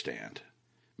where they stand.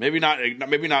 Maybe not. I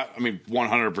mean,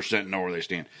 100% know where they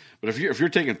stand. But if you're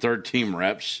taking third team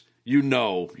reps,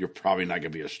 you're probably not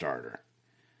going to be a starter.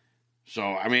 So,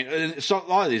 I mean, a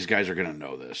lot of these guys are going to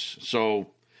know this. So,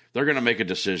 they're going to make a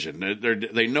decision.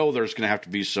 They know there's going to have to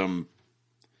be some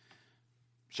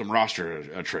roster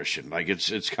attrition. Like,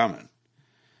 it's coming.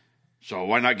 So,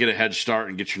 why not get a head start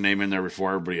and get your name in there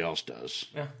before everybody else does?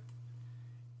 Yeah.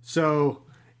 So,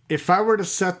 if I were to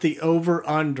set the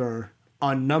over-under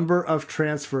on number of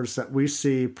transfers that we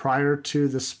see prior to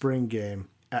the spring game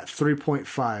at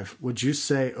 3.5, would you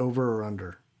say over or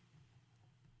under?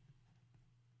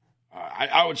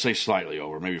 I would say slightly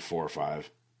over, maybe 4 or 5.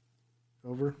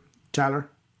 Over. Tyler?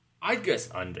 I'd guess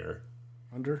under.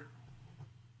 Under?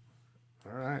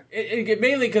 All right.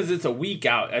 Mainly because it's a week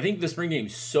out. I think the spring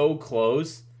game's so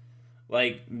close.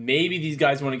 Like, maybe these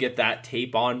guys want to get that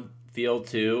tape on field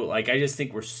too. Like, I just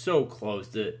think we're so close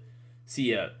to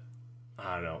see 4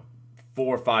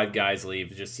 or 5 guys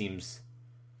leave. It just seems,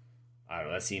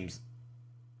 that seems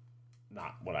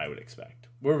not what I would expect.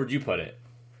 Where would you put it?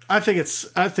 I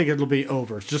think it'll be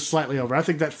over, just slightly over. I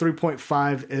think that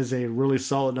 3.5 is a really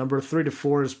solid number. 3 to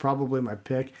 4 is probably my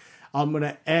pick. I'm going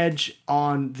to edge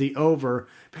on the over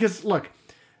because, look,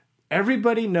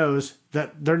 everybody knows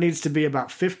that there needs to be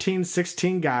about 15,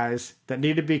 16 guys that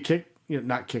need to be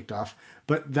not kicked off,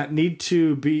 but that need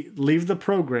to leave the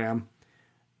program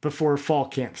before fall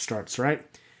camp starts, right?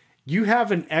 You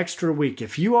have an extra week.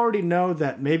 If you already know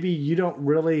that maybe you don't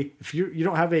really, if you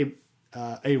don't have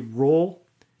a role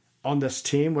on this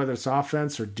team, whether it's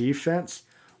offense or defense,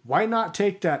 why not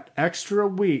take that extra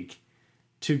week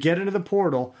to get into the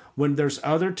portal when there's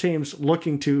other teams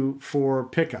looking for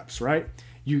pickups, right?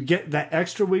 You get that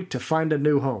extra week to find a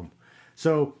new home.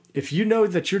 So if you know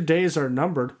that your days are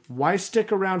numbered, why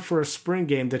stick around for a spring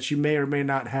game that you may or may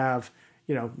not have,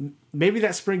 maybe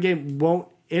that spring game won't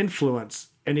influence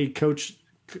any coach's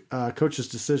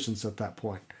decisions at that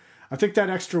point. I think that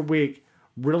extra week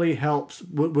really helps,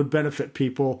 would benefit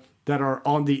people that are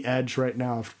on the edge right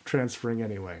now of transferring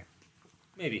anyway.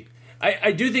 Maybe.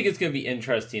 I do think it's going to be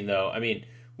interesting, though. I mean,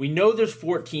 we know there's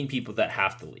 14 people that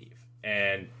have to leave.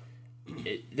 And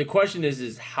the question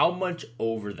is how much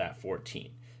over that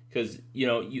 14? Because,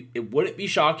 would it be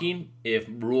shocking if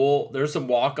there's some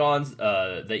walk-ons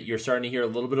that you're starting to hear a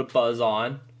little bit of buzz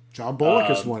on. John Bullock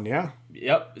is one, yeah.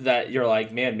 Yep, that you're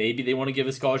like, man, maybe they want to give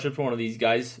a scholarship to one of these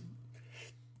guys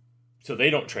so they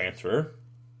don't transfer.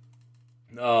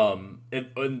 And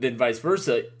then vice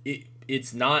versa,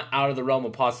 it's not out of the realm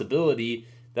of possibility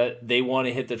that they want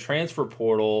to hit the transfer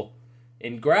portal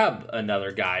and grab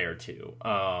another guy or two.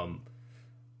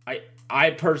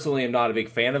 I personally am not a big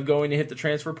fan of going to hit the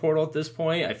transfer portal at this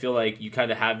point. I feel like you kind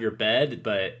of have your bed,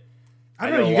 but I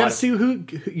don't know. You got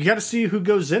to see who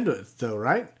goes into it, though,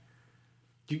 right?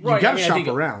 You got to shop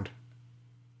around.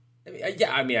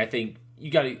 I think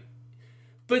you got to.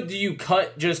 But do you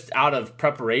cut just out of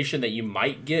preparation that you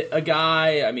might get a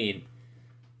guy? I mean,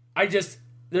 I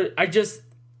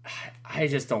I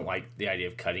just don't like the idea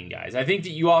of cutting guys. I think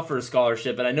that you offer a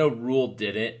scholarship, and I know Rule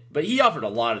didn't, but he offered a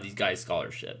lot of these guys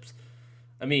scholarships.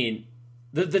 I mean,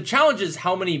 the challenge is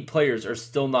how many players are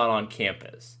still not on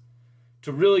campus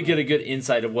to really get a good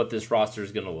insight of what this roster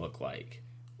is going to look like.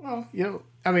 Well,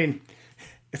 I mean,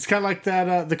 it's kind of like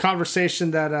that the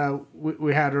conversation that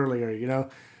we had earlier,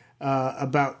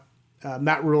 about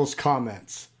Matt Rule's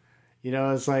comments.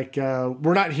 It's like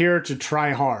we're not here to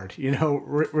try hard.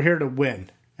 We're here to win.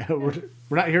 We're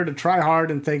not here to try hard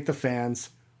and thank the fans.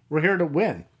 We're here to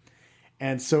win.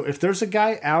 And so if there's a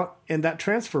guy out in that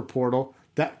transfer portal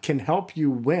that can help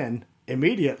you win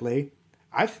immediately,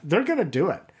 they're going to do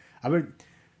it. I mean,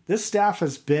 this staff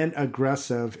has been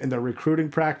aggressive in their recruiting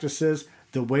practices,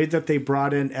 the way that they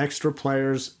brought in extra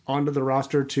players onto the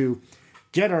roster to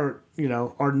get our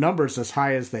numbers as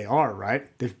high as they are,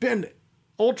 right? They've been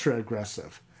ultra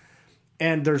aggressive.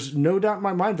 And there's no doubt in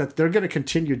my mind that they're going to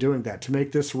continue doing that to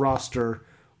make this roster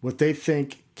what they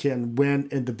think can win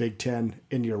in the Big Ten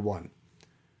in year one.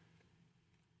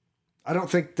 I don't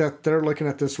think that they're looking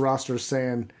at this roster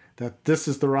saying that this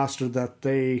is the roster that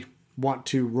they want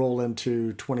to roll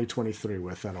into 2023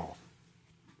 with at all.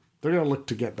 They're going to look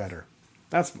to get better.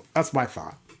 That's my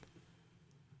thought.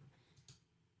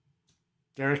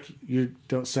 Derek, you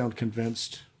don't sound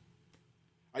convinced.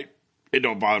 It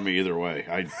don't bother me either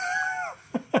way.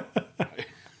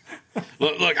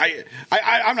 Look,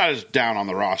 I'm not as down on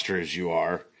the roster as you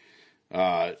are.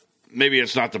 Maybe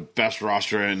it's not the best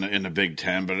roster in the Big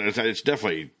Ten, but it's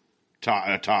definitely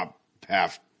a top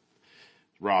half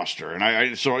roster.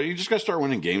 And so you just got to start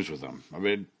winning games with them. I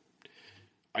mean,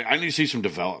 I need to see some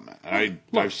development.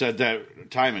 I've said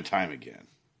that time and time again.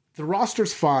 The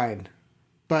roster's fine,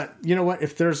 but you know what?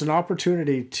 If there's an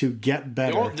opportunity to get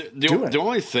better, do it. The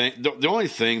only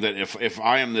thing that if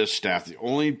I am this staff, the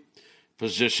only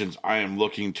positions I am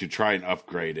looking to try and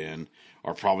upgrade in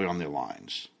are probably on the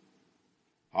lines,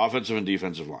 offensive and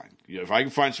defensive line. If I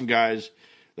can find some guys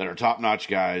that are top-notch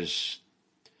guys,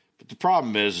 but the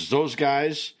problem is those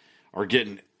guys are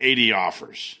getting 80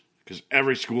 offers because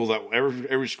every school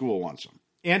wants them.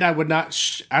 And I would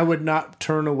not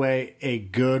turn away a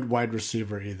good wide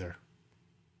receiver either.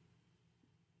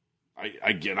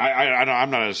 I'm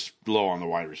not as low on the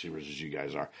wide receivers as you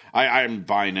guys are. I'm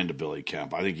buying into Billy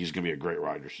Kemp. I think he's going to be a great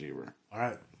wide receiver. All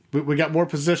right. We got more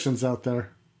positions out there.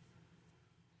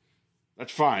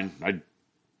 That's fine.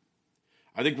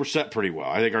 I think we're set pretty well.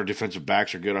 I think our defensive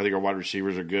backs are good. I think our wide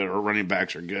receivers are good. Our running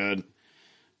backs are good.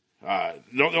 The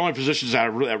only positions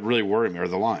that really worry me are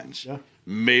the lines. Yeah.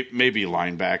 Maybe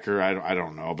linebacker. I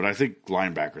don't know, but I think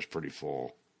linebacker's pretty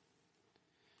full.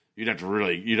 You'd have to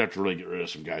really get rid of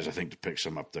some guys, I think, to pick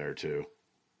some up there too.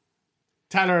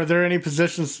 Tyler, are there any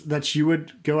positions that you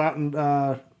would go out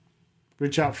and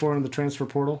reach out for in the transfer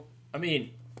portal? I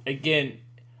mean, again,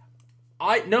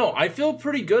 I feel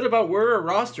pretty good about where our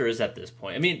roster is at this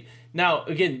point. I mean, now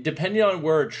again, depending on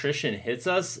where attrition hits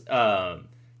us,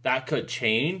 that could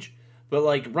change. But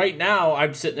like right now,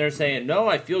 I'm sitting there saying, no,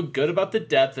 I feel good about the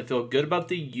depth. I feel good about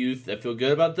the youth. I feel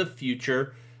good about the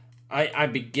future.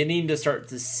 I'm beginning to start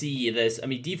to see this. I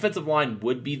mean, defensive line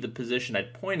would be the position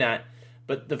I'd point at,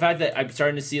 but the fact that I'm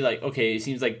starting to see, like, okay, it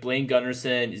seems like Blaine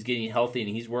Gunnarsson is getting healthy and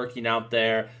he's working out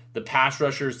there. The pass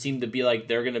rushers seem to be like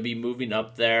they're going to be moving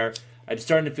up there. I'm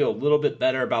starting to feel a little bit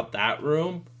better about that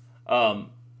room.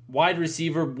 Wide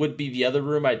receiver would be the other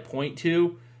room I'd point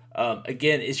to.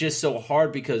 Again, it's just so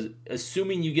hard because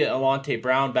assuming you get Alante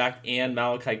Brown back and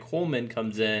Malachi Coleman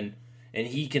comes in and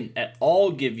he can at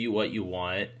all give you what you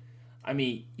want, I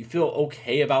mean, you feel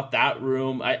okay about that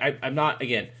room. I'm not,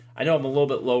 again, I know I'm a little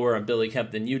bit lower on Billy Kemp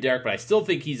than you, Derek, but I still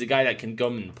think he's a guy that can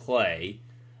come and play.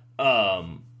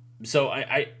 So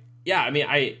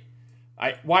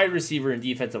wide receiver and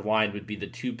defensive line would be the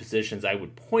two positions I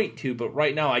would point to, but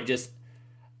right now I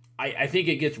think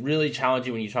it gets really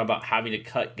challenging when you talk about having to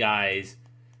cut guys.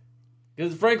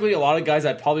 Because frankly, a lot of guys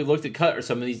I'd probably look to cut are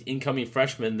some of these incoming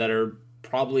freshmen that are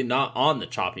probably not on the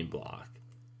chopping block.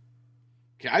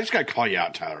 Okay, I just got to call you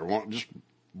out, Tyler. Just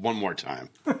one more time.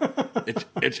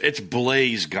 It's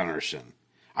Blaze Gunnarsson.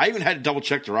 I even had to double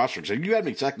check the roster because you had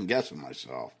me second guessing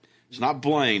myself. It's not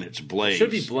Blaine, it's Blaze. It should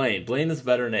be Blaine. Blaine is a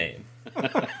better name.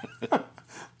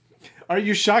 Are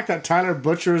you shocked that Tyler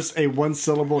butchers a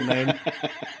one-syllable name?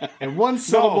 A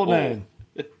one-syllable name.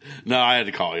 No, I had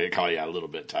to call you out a little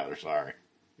bit, Tyler. Sorry.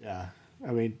 Yeah,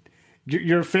 I mean,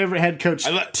 your favorite head coach,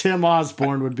 Tim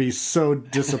Osborne, would be so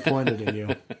disappointed in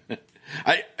you.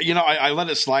 I let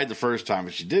it slide the first time,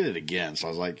 but she did it again. So I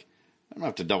was like, I'm going to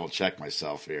have to double check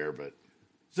myself here. But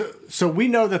So we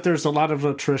know that there's a lot of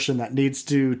attrition that needs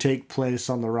to take place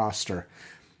on the roster.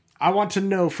 I want to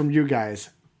know from you guys,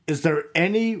 is there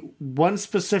any one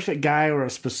specific guy or a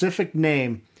specific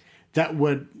name that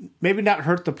would maybe not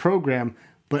hurt the program,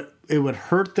 but it would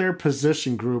hurt their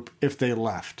position group if they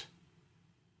left?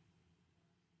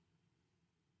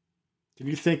 Can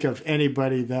you think of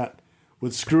anybody that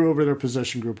would screw over their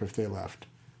position group if they left?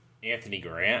 Anthony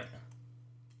Grant.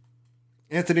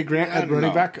 Anthony Grant at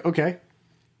running back? Okay.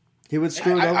 He would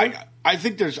screw it over? I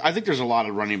think there's a lot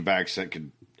of running backs that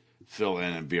could fill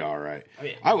in and be all right.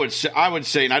 I would say,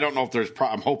 and I don't know if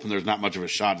I'm hoping there's not much of a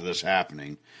shot of this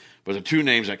happening, but the two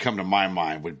names that come to my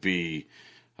mind would be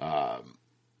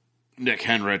Nick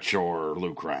Henrich or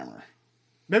Luke Reimer.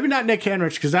 Maybe not Nick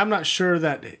Henrich, because I'm not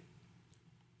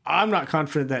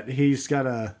confident that he's going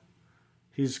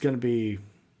to be,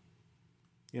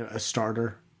 a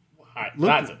starter.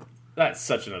 That's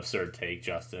such an absurd take,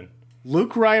 Justin.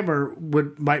 Luke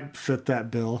Reimer might fit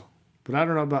that bill, but I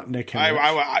don't know about Nick Henrich.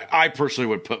 I personally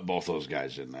would put both those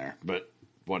guys in there, but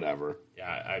whatever. Yeah,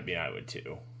 I would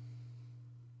too.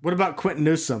 What about Quentin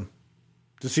Newsome?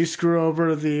 Does he screw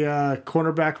over the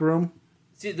cornerback room?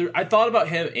 See, I thought about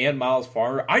him and Miles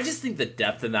Farmer. I just think the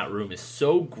depth in that room is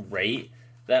so great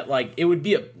that it would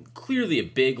be clearly a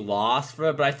big loss for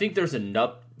it, but I think there's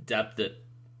enough depth that,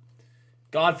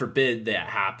 God forbid that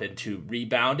happen, to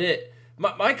rebound it.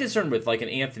 My concern with an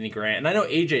Anthony Grant, and I know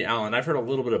A.J. Allen, I've heard a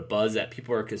little bit of buzz that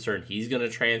people are concerned he's going to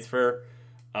transfer.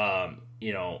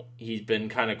 He's been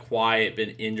kind of quiet,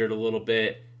 been injured a little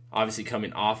bit, obviously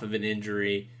coming off of an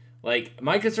injury.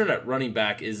 My concern at running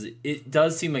back is it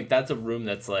does seem like that's a room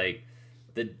that's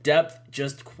the depth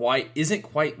just isn't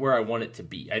quite where I want it to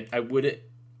be. I wouldn't,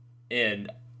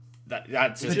 and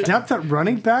that's the depth at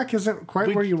running back isn't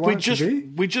quite where you want it to be.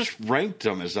 We just ranked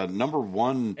him as a number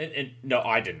one. And no,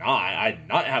 I did not. I did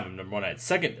not have him number one. I had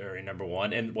secondary number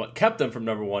one, and what kept him from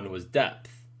number one was depth.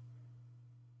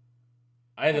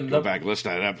 I had them go back list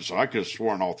that episode. I could have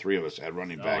sworn all three of us had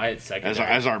running back I had secondary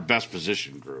as our best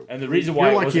position group. And the reason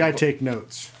why you're lucky I take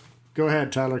notes. Go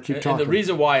ahead, Tyler. Keep talking. And the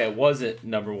reason why it wasn't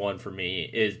number one for me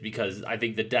is because I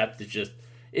think the depth is just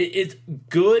it's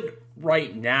good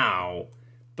right now.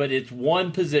 But it's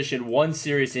one position, one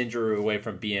serious injury away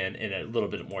from being in a little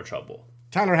bit more trouble.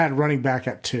 Tyler had running back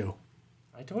at 2.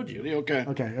 I told you. Okay.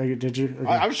 Okay. Did you? Okay.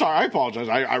 I'm sorry. I apologize.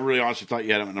 I really honestly thought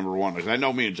you had him at number 1. I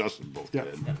know me and Justin both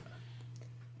did.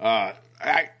 I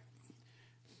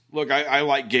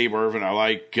like Gabe Irvin. I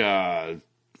like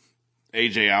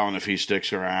A.J. Allen if he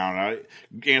sticks around.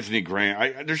 Anthony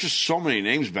Grant. There's just so many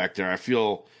names back there I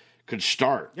feel could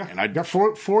start. Yeah. And I got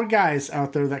four guys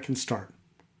out there that can start.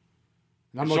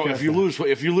 So if you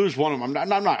lose one of them,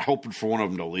 I'm not hoping for one of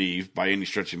them to leave by any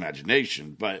stretch of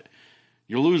imagination. But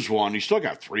you lose one, you still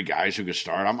got 3 guys who could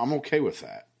start. I'm okay with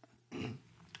that.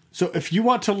 So if you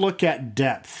want to look at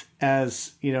depth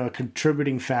as a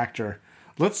contributing factor,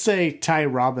 let's say Ty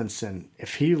Robinson,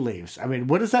 if he leaves,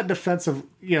 what is that defensive?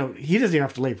 He doesn't even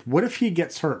have to leave. What if he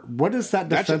gets hurt? What is that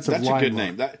defensive line? That's a good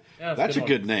name. That's a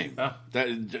good name. Yeah.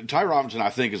 Ty Robinson, I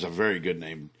think, is a very good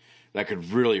name. That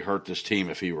could really hurt this team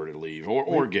if he were to leave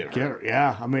or get hurt.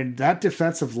 Yeah, that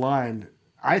defensive line,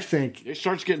 I think it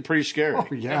starts getting pretty scary. Oh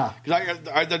yeah,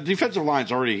 because the defensive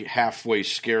line's already halfway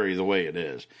scary the way it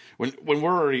is. When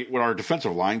our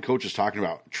defensive line coach is talking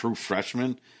about true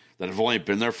freshmen that have only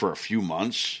been there for a few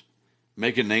months,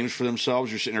 making names for themselves,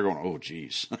 you're sitting there going, "Oh,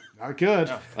 geez, not good."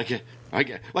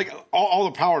 like all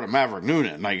the power to Maverick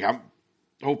Noonan. I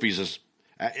hope he's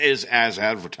as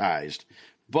advertised,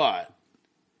 but.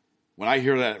 When I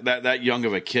hear that young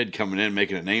of a kid coming in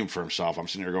making a name for himself, I'm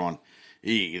sitting there going,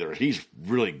 either he's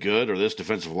really good or this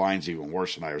defensive line's even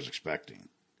worse than I was expecting.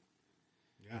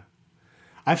 Yeah.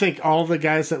 I think all the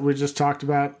guys that we just talked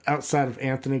about outside of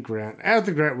Anthony Grant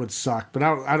would suck, but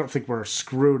I don't think we're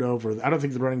screwed over. I don't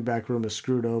think the running back room is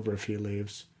screwed over if he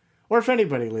leaves. Or if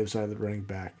anybody leaves out of the running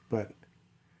back. But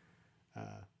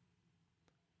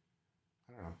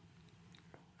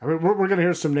we're going to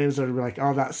hear some names that are like,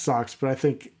 oh, that sucks. But I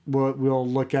think we'll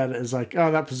look at it as like,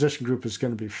 oh, that position group is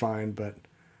going to be fine. But,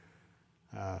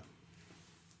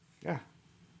 yeah.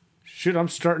 Shoot, I'm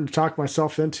starting to talk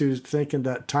myself into thinking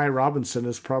that Ty Robinson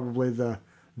is probably the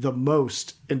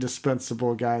most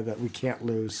indispensable guy that we can't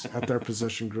lose at their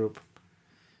position group.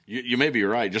 You may be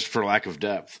right, just for lack of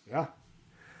depth. Yeah.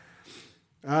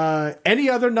 Any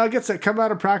other nuggets that come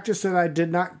out of practice that I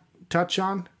did not touch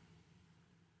on?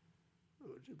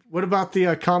 What about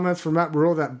the comments from Matt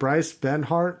Rule that Bryce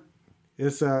Benhart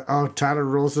is Tyler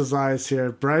rolls his eyes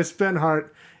here. Bryce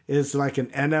Benhart is like an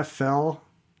NFL.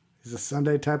 He's a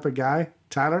Sunday type of guy.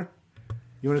 Tyler,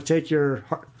 you want to take your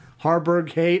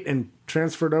Harburg hate and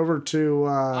transfer it over to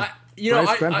Bryce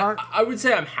Benhart? I would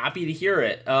say I'm happy to hear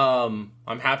it. I'm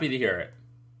happy to hear it.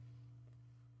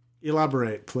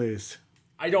 Elaborate, please.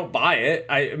 I don't buy it.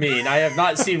 I mean, I have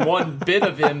not seen one bit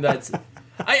of him that's...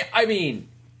 I mean,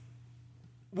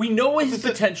 we know what his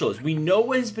potential is. We know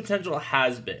what his potential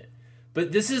has been.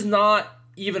 But this is not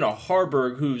even a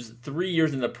Harburg who's 3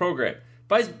 years in the program.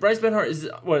 Bryce Benhart is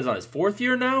on his 4th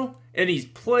year now? And he's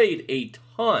played a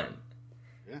ton.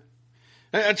 Yeah.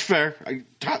 That's fair.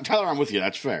 Tyler, I'm with you.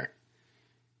 That's fair.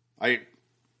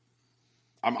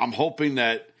 I'm hoping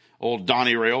that old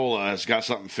Donnie Raiola has got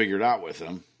something figured out with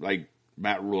him, like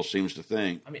Matt Rule seems to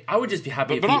think. I mean, I would just be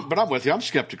happy. But I'm with you. I'm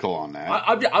skeptical on that.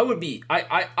 I would be.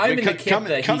 I'm in the camp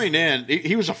that coming in.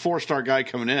 He was a 4-star guy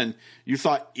coming in. You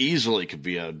thought easily could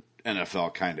be an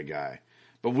NFL kind of guy,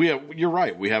 but you're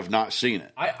right. We have not seen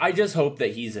it. I just hope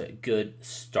that he's a good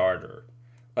starter.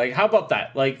 Like, how about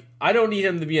that? Like, I don't need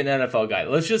him to be an NFL guy.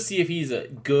 Let's just see if he's a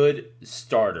good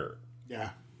starter. Yeah,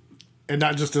 and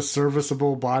not just a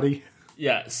serviceable body.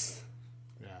 Yes.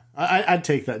 Yeah, I'd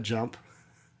take that jump.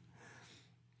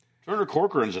 Turner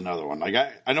Corcoran's another one. Like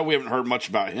I know we haven't heard much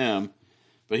about him,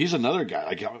 but he's another guy.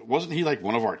 Like, wasn't he like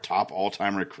one of our top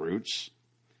all-time recruits?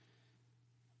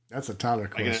 That's a Tyler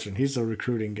question. He's a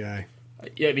recruiting guy.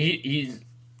 Yeah, I mean, he's.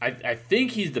 I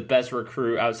think he's the best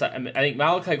recruit outside. I mean, I think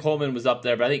Malachi Coleman was up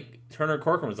there, but I think Turner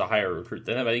Corcoran was a higher recruit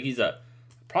than him. I think he's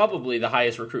probably the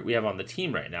highest recruit we have on the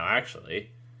team right now. Actually,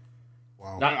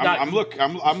 wow. I'm looking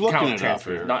it up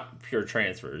here. Not pure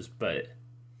transfers, but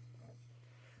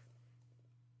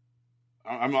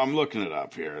I'm looking it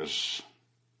up here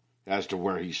as to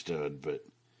where he stood. But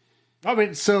I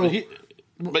mean,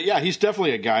 but yeah, he's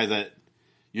definitely a guy that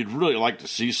you'd really like to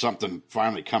see something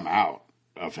finally come out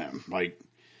of him. Like,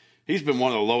 he's been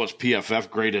one of the lowest PFF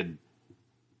graded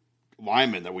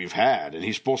linemen that we've had, and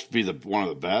he's supposed to be one of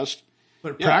the best.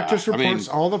 But practice reports,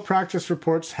 all the practice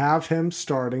reports have him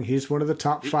starting. He's one of the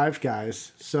top 5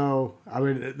 guys. So, I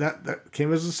mean, that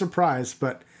came as a surprise.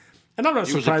 And I'm not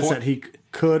surprised that he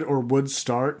could or would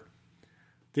start.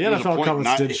 The NFL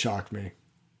comments did shock me.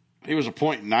 He was a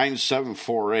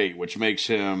 .9748, which makes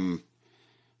him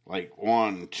like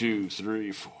 1, 2,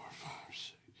 3, 4, 5,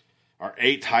 6, our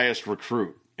 8th highest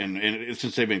recruit, and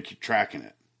since they've been tracking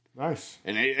it. Nice.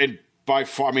 And by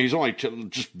far, I mean, he's only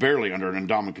just barely under an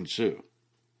Ndamukong Suh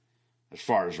as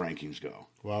far as rankings go.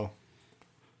 Wow.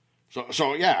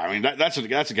 So yeah, I mean that's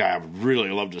a guy I would really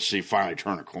love to see finally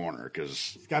turn a corner, because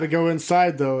he's got to go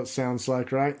inside though. It sounds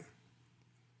like, right?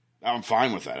 I'm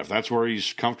fine with that if that's where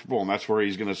he's comfortable and that's where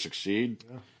he's going to succeed.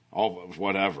 Yeah.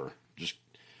 Whatever, just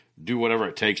do whatever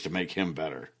it takes to make him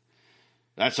better.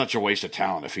 That's such a waste of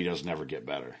talent if he doesn't ever get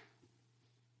better.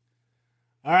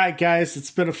 All right, guys,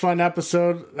 it's been a fun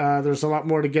episode. There's a lot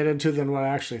more to get into than what I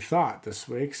actually thought this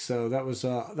week, so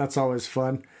that's always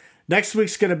fun. Next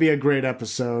week's going to be a great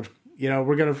episode. You know,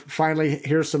 we're going to finally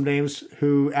hear some names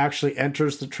who actually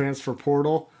enters the transfer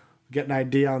portal, get an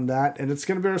idea on that, and it's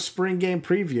going to be our spring game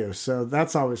preview, so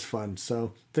that's always fun.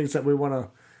 So things that we want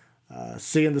to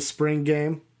see in the spring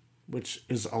game, which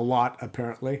is a lot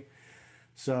apparently.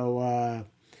 So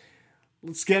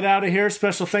let's get out of here.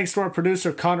 Special thanks to our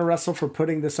producer, Connor Russell, for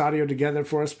putting this audio together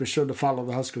for us. Be sure to follow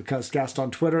the Husker Cuzcast on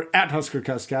Twitter,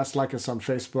 @HuskerCuzcast. Like us on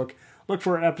Facebook. Look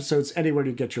for our episodes anywhere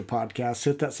you get your podcasts.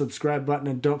 Hit that subscribe button,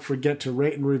 and don't forget to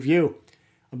rate and review.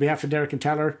 On behalf of Derek and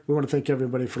Tyler, we want to thank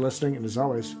everybody for listening. And as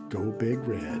always, go Big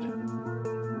Red.